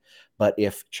to end. But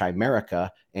if Chimerica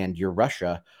and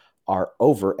Eurussia are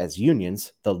over as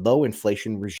unions, the low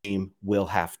inflation regime will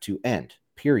have to end.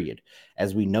 Period.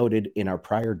 As we noted in our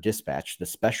prior dispatch, the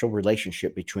special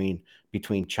relationship between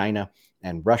China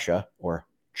and Russia, or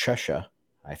Chusha,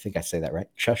 I think I say that right,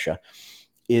 Chusha,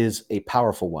 is a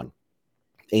powerful one.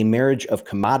 A marriage of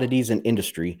commodities and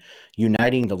industry,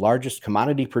 uniting the largest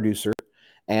commodity producer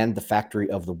and the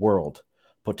factory of the world,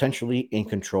 potentially in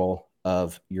control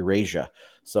of Eurasia.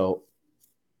 So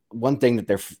one thing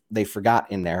that they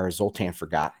forgot in there, or Zoltan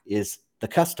forgot, is the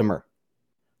customer.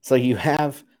 So you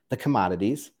have the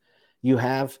commodities, you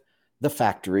have the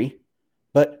factory,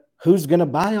 but who's going to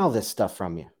buy all this stuff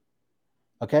from you?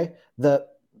 Okay, the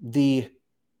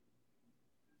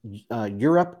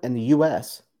Europe and the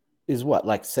U.S. is what,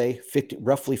 like say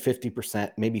roughly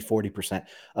 50%, maybe 40%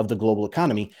 of the global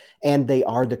economy, and they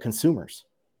are the consumers.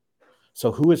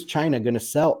 So who is China going to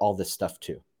sell all this stuff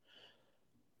to?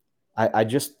 I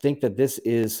just think that this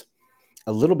is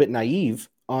a little bit naive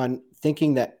on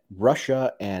thinking that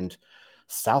Russia and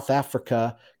South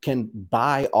Africa can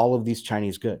buy all of these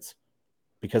Chinese goods,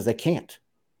 because they can't.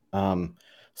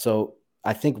 So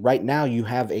I think right now you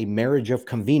have a marriage of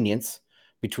convenience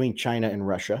between China and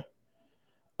Russia,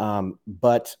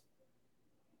 but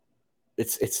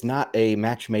it's not a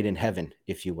match made in heaven,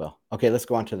 if you will. Okay, let's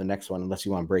go on to the next one, unless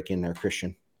you want to break in there,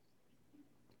 Christian.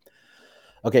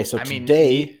 Okay, so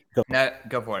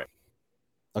go for it.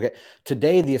 Okay,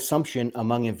 today the assumption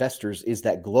among investors is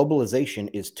that globalization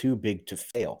is too big to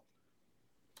fail.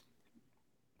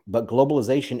 But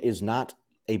globalization is not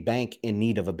a bank in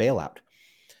need of a bailout.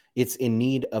 It's in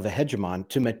need of a hegemon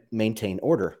to maintain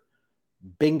order.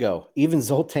 Bingo. Even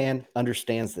Zoltan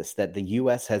understands this, that the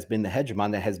U.S. has been the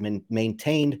hegemon that has been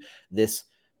maintained this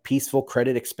peaceful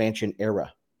credit expansion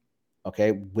era,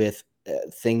 okay, with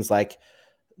things like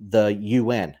the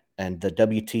UN and the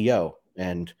WTO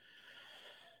and,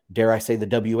 dare I say, the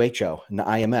WHO and the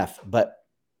IMF. But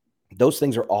those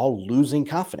things are all losing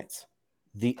confidence.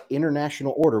 The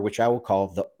international order, which I will call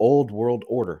the old world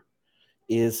order,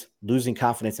 is losing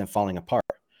confidence and falling apart.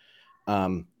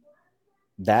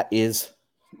 That is,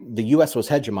 the U.S. was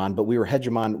hegemon, but we were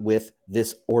hegemon with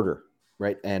this order,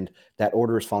 right? And that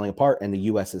order is falling apart, and the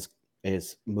U.S.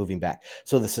 is moving back.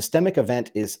 So the systemic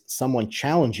event is someone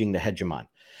challenging the hegemon.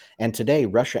 And today,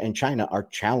 Russia and China are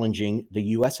challenging the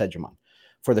U.S. hegemon.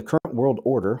 For the current world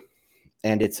order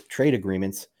and its trade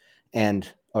agreements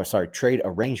trade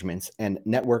arrangements and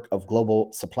network of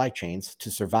global supply chains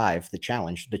to survive the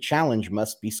challenge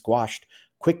must be squashed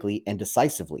quickly and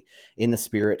decisively in the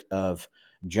spirit of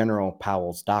General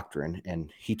Powell's doctrine.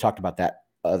 And he talked about that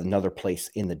another place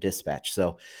in the dispatch.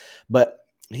 So, but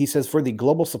he says for the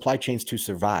global supply chains to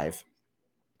survive,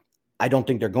 I don't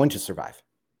think they're going to survive.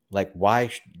 Like, why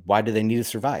do they need to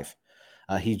survive?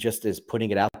 He just is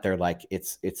putting it out there like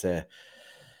it's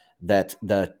that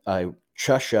the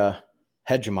Chusha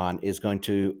hegemon is going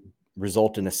to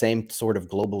result in the same sort of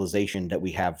globalization that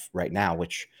we have right now,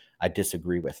 which I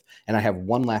disagree with. And I have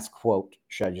one last quote.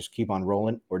 Should I just keep on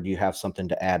rolling, or do you have something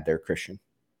to add there, Christian?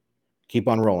 Keep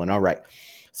on rolling. All right.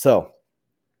 So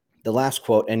the last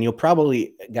quote, and you'll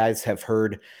probably, guys, have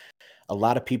heard a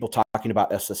lot of people talking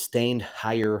about a sustained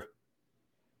higher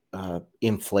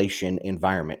inflation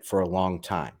environment for a long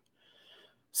time.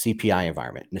 CPI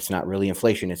environment. And it's not really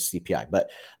inflation, it's CPI. But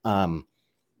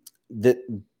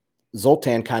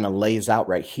Zoltan kind of lays out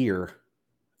right here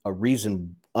a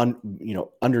reason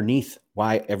underneath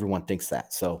why everyone thinks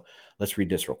that. So let's read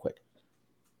this real quick.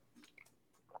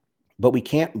 But we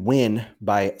can't win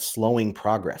by slowing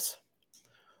progress.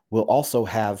 We'll also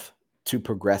have to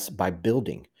progress by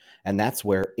building. And that's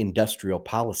where industrial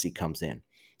policy comes in.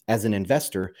 As an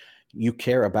investor, you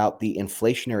care about the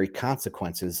inflationary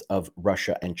consequences of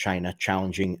Russia and China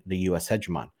challenging the US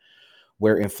hegemon.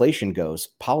 Where inflation goes,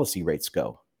 policy rates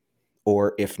go.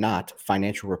 Or if not,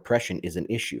 financial repression is an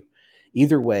issue.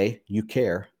 Either way, you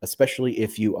care, especially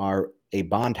if you are a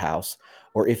bond house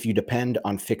or if you depend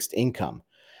on fixed income.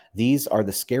 These are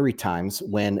the scary times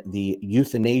when the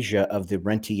euthanasia of the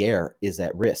rentier is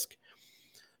at risk.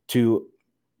 To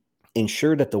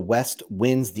ensure that the West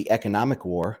wins the economic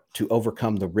war, to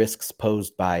overcome the risks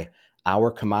posed by our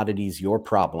commodities, your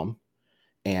problem,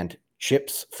 and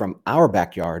chips from our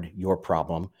backyard, your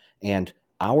problem, and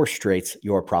our straits,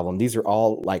 your problem. These are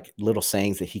all like little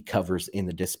sayings that he covers in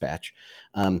the dispatch.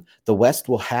 The West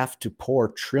will have to pour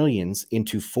trillions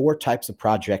into 4 types of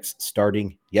projects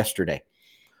starting yesterday.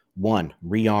 1,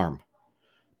 rearm.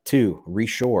 2,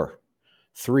 reshore.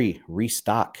 3,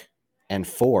 restock. And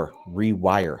 4,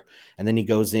 rewire. And then he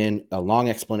goes in a long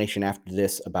explanation after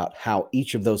this about how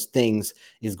each of those things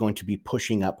is going to be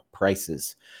pushing up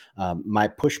prices. My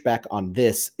pushback on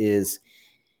this is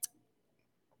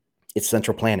it's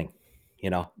central planning.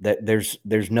 That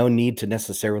there's no need to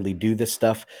necessarily do this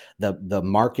stuff. The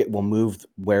market will move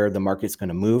where the market's going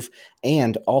to move.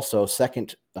 And also,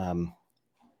 second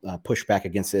pushback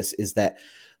against this is that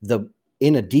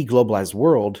in a deglobalized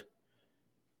world,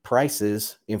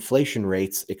 prices, inflation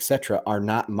rates, etc., are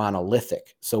not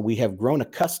monolithic. So we have grown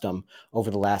accustomed over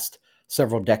the last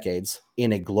several decades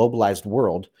in a globalized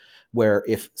world where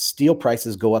if steel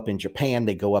prices go up in Japan,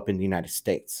 they go up in the United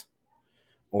States.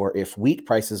 Or if wheat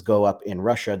prices go up in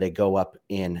Russia, they go up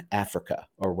in Africa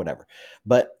or whatever.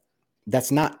 But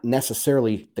that's not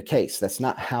necessarily the case. That's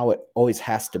not how it always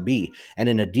has to be. And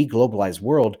in a deglobalized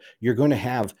world, you're going to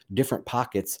have different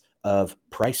pockets of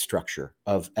price structure,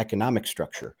 of economic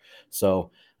structure.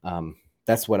 So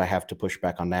that's what I have to push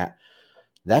back on that.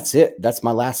 That's it. That's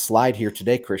my last slide here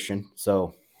today, Christian.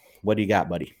 So what do you got,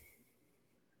 buddy?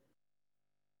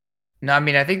 No, I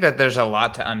mean, I think that there's a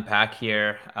lot to unpack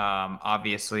here.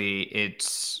 Obviously,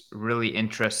 it's really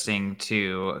interesting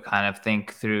to kind of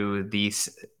think through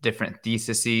these different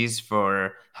theses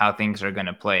for how things are going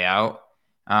to play out.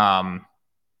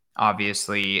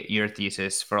 Obviously, your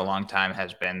thesis for a long time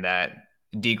has been that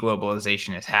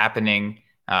deglobalization is happening,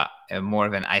 more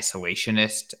of an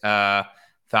isolationist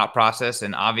thought process.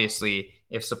 And obviously,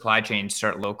 if supply chains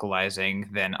start localizing,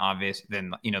 then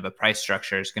the price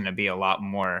structure is going to be a lot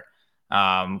more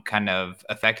kind of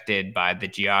affected by the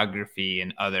geography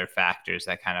and other factors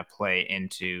that kind of play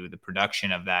into the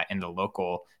production of that in the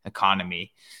local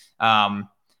economy. I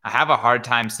have a hard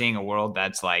time seeing a world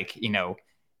that's like,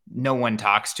 no one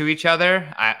talks to each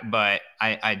other. But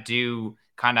I do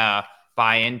kind of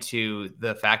buy into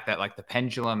the fact that like the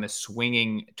pendulum is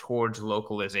swinging towards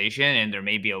localization, and there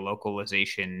may be a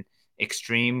localization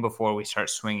extreme before we start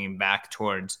swinging back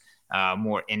towards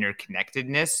more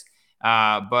interconnectedness.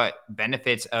 But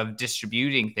benefits of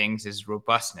distributing things is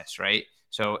robustness, right?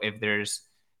 So if there's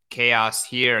chaos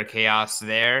here or chaos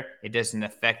there, it doesn't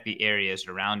affect the areas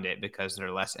around it because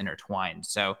they're less intertwined.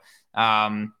 So,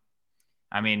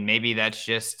 I mean, maybe that's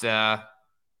just the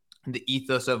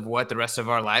ethos of what the rest of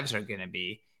our lives are going to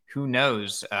be. Who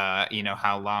knows,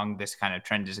 how long this kind of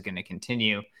trend is going to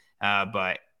continue.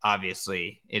 But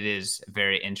obviously, it is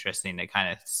very interesting to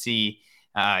kind of see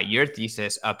your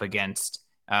thesis up against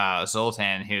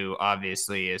Zoltan, who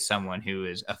obviously is someone who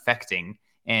is affecting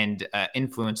and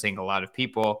influencing a lot of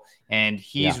people. And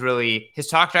he's really, his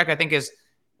talk track, I think, is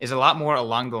is a lot more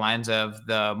along the lines of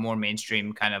the more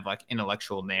mainstream kind of like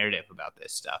intellectual narrative about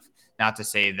this stuff. Not to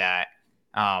say that,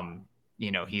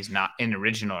 he's not an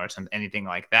original or something, anything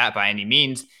like that by any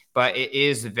means, but it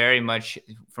is very much,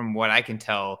 from what I can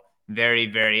tell, very,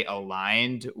 very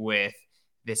aligned with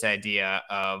this idea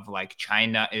of like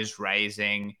China is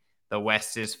rising, the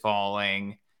West is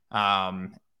falling.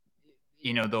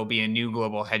 There'll be a new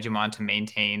global hegemon to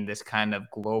maintain this kind of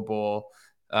global,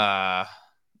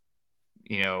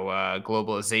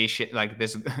 globalization, like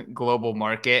this global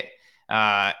market.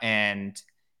 And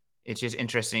it's just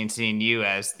interesting seeing you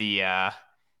as the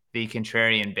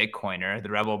contrarian Bitcoiner, the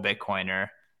rebel Bitcoiner,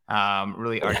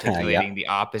 really articulating the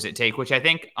opposite take, which I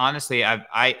think honestly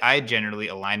I generally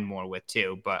align more with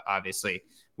too. But obviously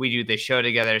we do this show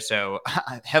together, so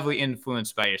heavily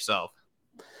influenced by yourself.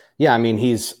 Yeah, I mean,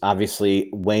 he's obviously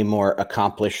way more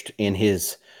accomplished in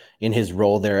his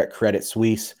role there at Credit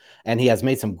Suisse, and he has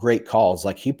made some great calls.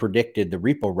 Like he predicted the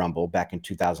repo rumble back in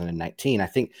 2019. I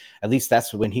think at least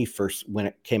that's when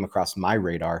it came across my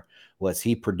radar, was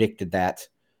he predicted that,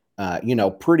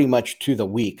 pretty much to the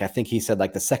week. I think he said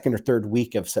like the second or third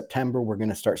week of September, we're going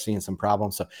to start seeing some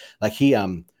problems. So like he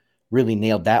really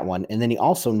nailed that one. And then he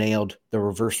also nailed the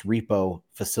reverse repo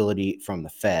facility from the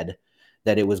Fed,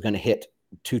 that it was going to hit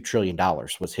 $2 trillion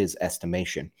was his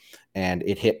estimation, and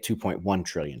it hit 2.1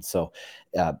 trillion. So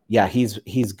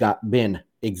he's been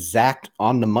exact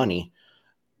on the money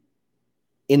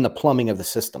in the plumbing of the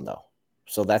system, though.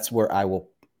 So that's where I'll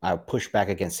push back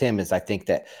against him, is I think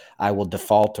that I will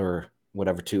default or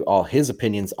whatever to all his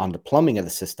opinions on the plumbing of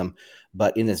the system,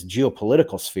 but in this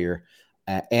geopolitical sphere,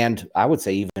 and I would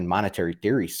say even monetary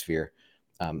theory sphere,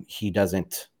 I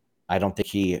don't think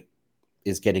he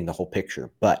is getting the whole picture.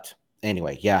 But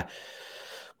anyway, yeah.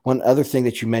 One other thing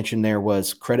that you mentioned there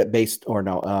was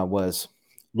was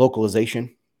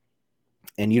localization.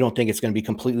 And you don't think it's going to be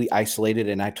completely isolated,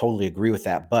 and I totally agree with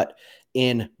that. But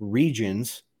in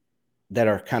regions that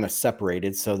are kind of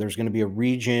separated, so there's going to be a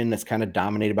region that's kind of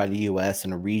dominated by the U.S.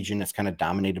 and a region that's kind of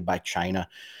dominated by China,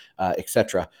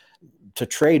 etc. To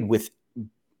trade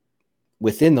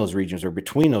within those regions or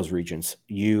between those regions,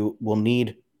 you will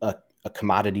need a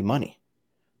commodity money.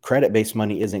 Credit-based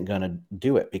money isn't going to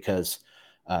do it, because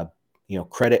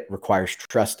credit requires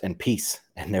trust and peace,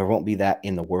 and there won't be that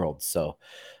in the world. So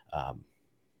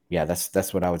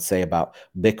that's what I would say about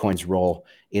Bitcoin's role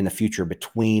in the future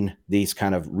between these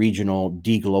kind of regional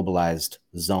deglobalized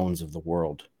zones of the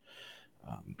world.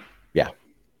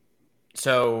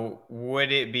 So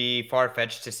would it be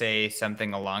far-fetched to say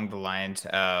something along the lines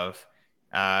of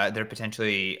there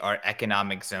potentially are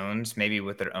economic zones, maybe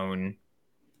with their own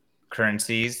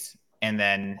currencies, and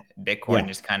then Bitcoin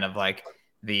is kind of like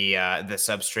the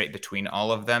substrate between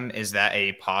all of them? Is that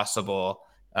a possible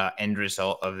end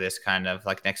result of this kind of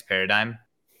like next paradigm?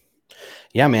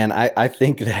 Yeah, man. I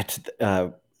think that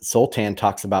Zoltan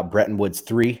talks about Bretton Woods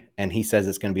 3, and he says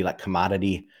it's going to be like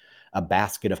a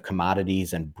basket of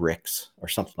commodities and bricks or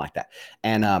something like that.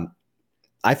 And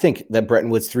I think that Bretton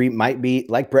Woods 3 might be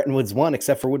like Bretton Woods 1,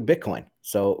 except for with Bitcoin.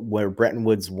 So where Bretton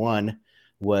Woods 1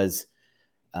 was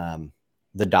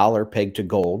the dollar pegged to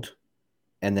gold,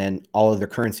 and then all other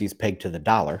currencies pegged to the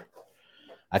dollar,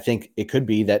 I think it could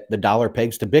be that the dollar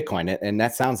pegs to Bitcoin. And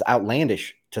that sounds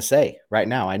outlandish to say right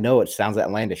now. I know it sounds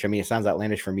outlandish. I mean, it sounds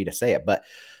outlandish for me to say it, but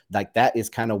like that is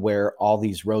kind of where all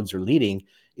these roads are leading,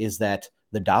 is that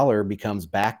the dollar becomes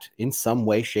backed in some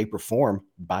way, shape, or form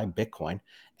by Bitcoin.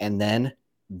 And then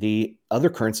the other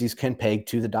currencies can peg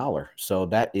to the dollar. So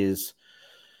that is,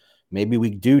 maybe we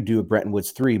do a Bretton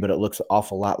Woods 3, but it looks an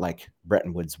awful lot like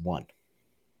Bretton Woods 1.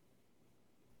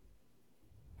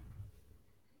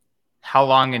 How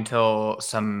long until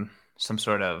some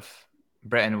sort of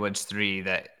Bretton Woods 3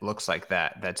 that looks like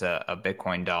that's a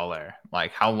Bitcoin dollar?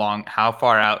 Like how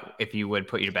far out, if you would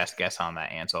put your best guess on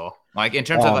that, Ansel? Like in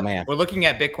terms of like, man. We're looking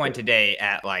at Bitcoin today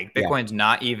at like Bitcoin's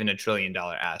not even $1 trillion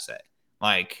asset.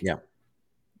 Like,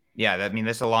 I mean,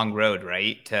 that's a long road,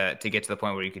 right? To get to the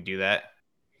point where you could do that.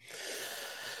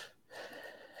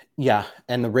 Yeah.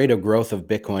 And the rate of growth of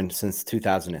Bitcoin since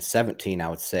 2017, I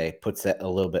would say, puts it a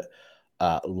little bit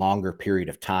longer period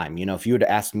of time. If you would have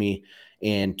asked me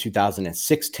in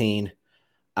 2016,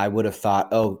 I would have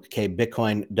thought, okay,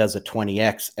 Bitcoin does a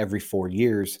 20x every 4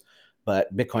 years,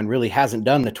 but Bitcoin really hasn't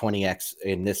done the 20x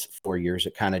in this 4 years.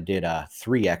 It kind of did a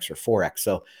 3x or 4x.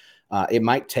 So it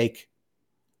might take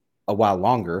a while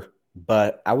longer,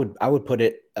 but I would put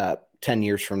it 10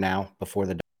 years from now before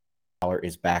the dollar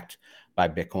is backed by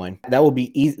Bitcoin. That will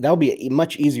be a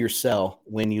much easier sell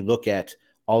when you look at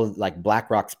all, like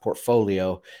BlackRock's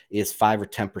portfolio is 5 or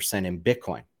 10% in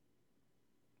Bitcoin.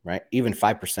 right? Even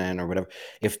 5% or whatever.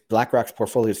 If BlackRock's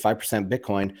portfolio is 5%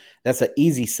 Bitcoin, that's an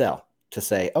easy sell to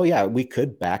say, oh yeah, we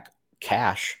could back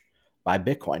cash buy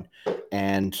Bitcoin.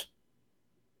 And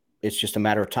it's just a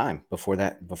matter of time before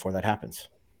that happens.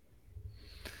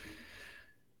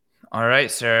 All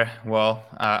right, sir. Well,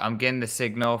 I'm getting the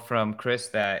signal from Chris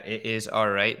that it is all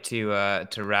right to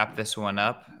wrap this one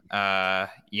up.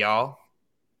 Y'all,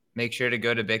 make sure to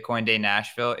go to Bitcoin Day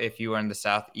Nashville if you are in the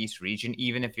Southeast region.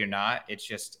 Even if you're not,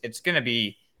 it's going to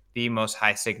be the most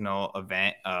high signal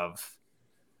event of,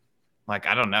 like,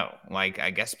 I don't know, like, I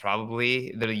guess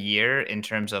probably the year, in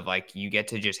terms of like you get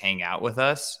to just hang out with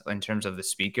us in terms of the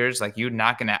speakers. Like, you're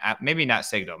not going to, maybe not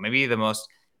signal, maybe the most,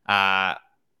 I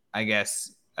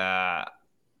guess,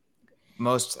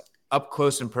 most up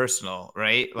close and personal,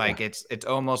 right? Like it's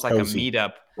almost like Cozy. a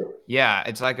meetup. Yeah,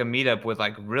 it's like a meetup with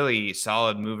like really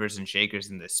solid movers and shakers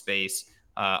in this space.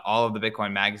 All of the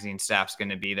Bitcoin Magazine staff's going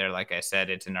to be there. Like I said,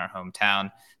 it's in our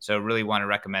hometown, so really want to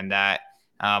recommend that.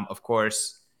 Of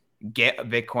course, get a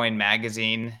Bitcoin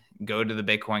Magazine. Go to the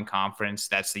Bitcoin conference.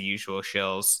 That's the usual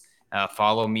shills.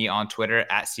 Follow me on Twitter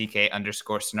at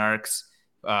CK_snarks.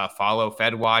 Follow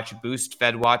FedWatch, boost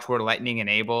FedWatch. We're Lightning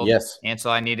enabled. Yes. And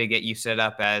so I need to get you set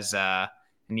up as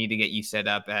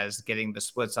getting the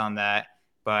splits on that.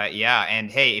 But yeah,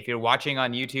 and hey, if you're watching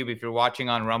on YouTube, if you're watching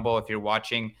on Rumble, if you're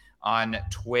watching on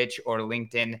Twitch or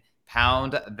LinkedIn,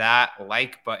 pound that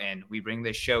like button. We bring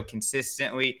this show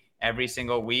consistently every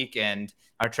single week, and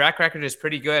our track record is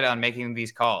pretty good on making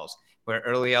these calls. We're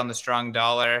early on the strong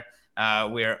dollar.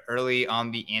 We're early on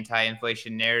the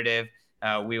anti-inflation narrative.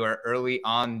 We were early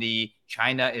on the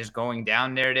China is going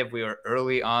down narrative. We were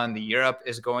early on the Europe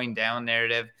is going down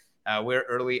narrative. We're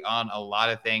early on a lot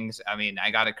of things. I mean, I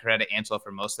got to credit Ansel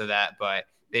for most of that, but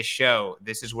this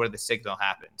is where the signal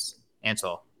happens.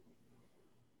 Ansel.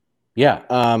 Yeah.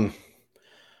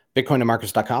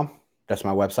 Bitcoinandmarkets.com. That's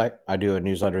my website. I do a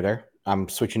newsletter there. I'm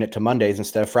switching it to Mondays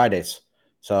instead of Fridays.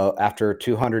 So after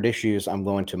 200 issues, I'm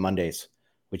going to Mondays,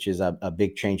 which is a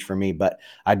big change for me. But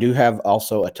I do have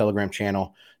also a Telegram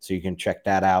channel, so you can check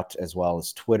that out, as well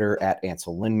as Twitter at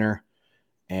Ansel Lindner.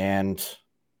 And,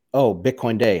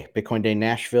 Bitcoin Day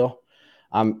Nashville.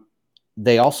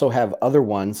 They also have other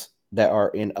ones that are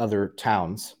in other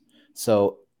towns.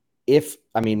 So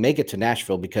make it to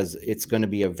Nashville, because it's going to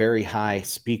be a very high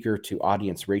speaker to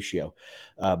audience ratio.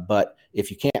 But if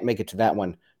you can't make it to that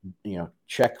one,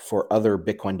 check for other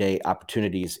Bitcoin Day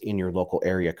opportunities in your local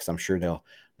area, because I'm sure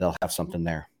they'll have something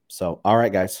there. So, all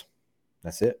right, guys,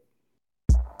 that's it.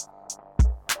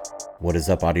 What is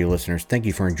up, audio listeners? Thank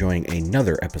you for enjoying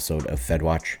another episode of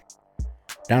FedWatch.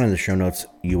 Down in the show notes,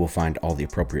 you will find all the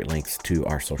appropriate links to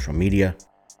our social media,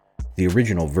 the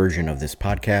original version of this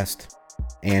podcast,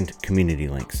 and community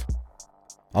links.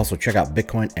 Also, check out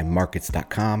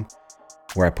bitcoinandmarkets.com,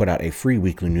 where I put out a free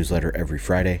weekly newsletter every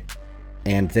Friday.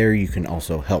 And there you can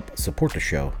also help support the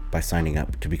show by signing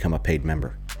up to become a paid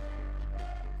member.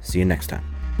 See you next time.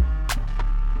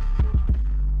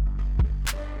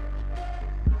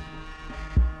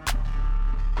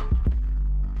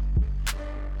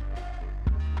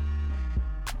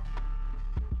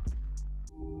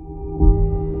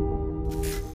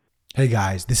 Hey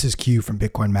guys, this is Q from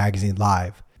Bitcoin Magazine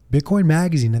Live. Bitcoin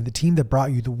Magazine and the team that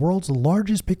brought you the world's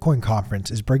largest Bitcoin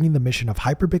conference is bringing the mission of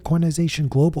hyper-Bitcoinization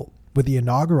global with the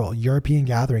inaugural European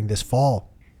gathering this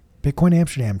fall. Bitcoin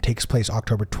Amsterdam takes place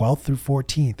October 12th through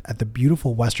 14th at the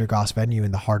beautiful Westergas venue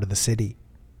in the heart of the city.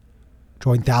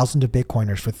 Join thousands of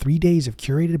Bitcoiners for 3 days of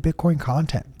curated Bitcoin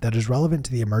content that is relevant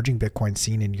to the emerging Bitcoin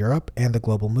scene in Europe and the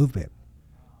global movement.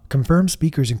 Confirmed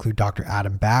speakers include Dr.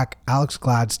 Adam Back, Alex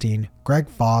Gladstein, Greg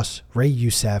Foss, Ray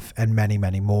Youssef, and many,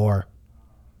 many more.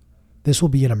 This will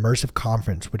be an immersive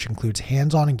conference which includes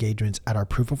hands-on engagements at our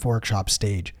Proof of Workshop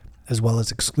stage, as well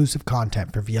as exclusive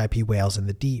content for VIP whales in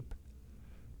the deep.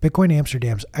 Bitcoin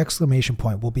Amsterdam's exclamation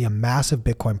point will be a massive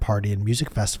Bitcoin party and music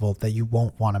festival that you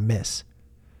won't want to miss.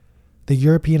 The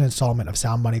European installment of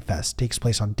Sound Money Fest takes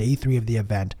place on day 3 of the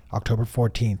event, October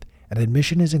 14th, and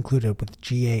admission is included with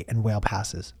GA and whale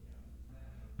passes.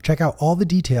 Check out all the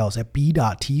details at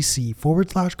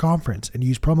b.tc/conference and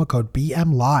use promo code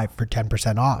BMLive for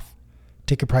 10% off.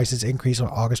 Ticket prices increase on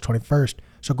August 21st,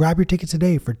 so grab your tickets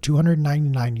today for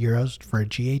 €299 for a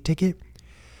GA ticket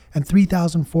and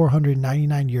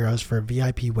 €3,499 for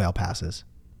VIP whale passes.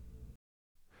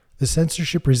 The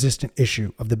censorship-resistant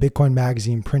issue of the Bitcoin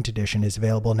Magazine print edition is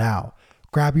available now.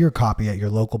 Grab your copy at your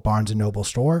local Barnes & Noble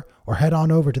store or head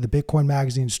on over to the Bitcoin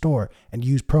Magazine store and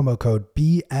use promo code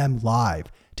BMLive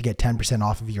to get 10%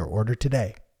 off of your order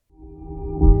today.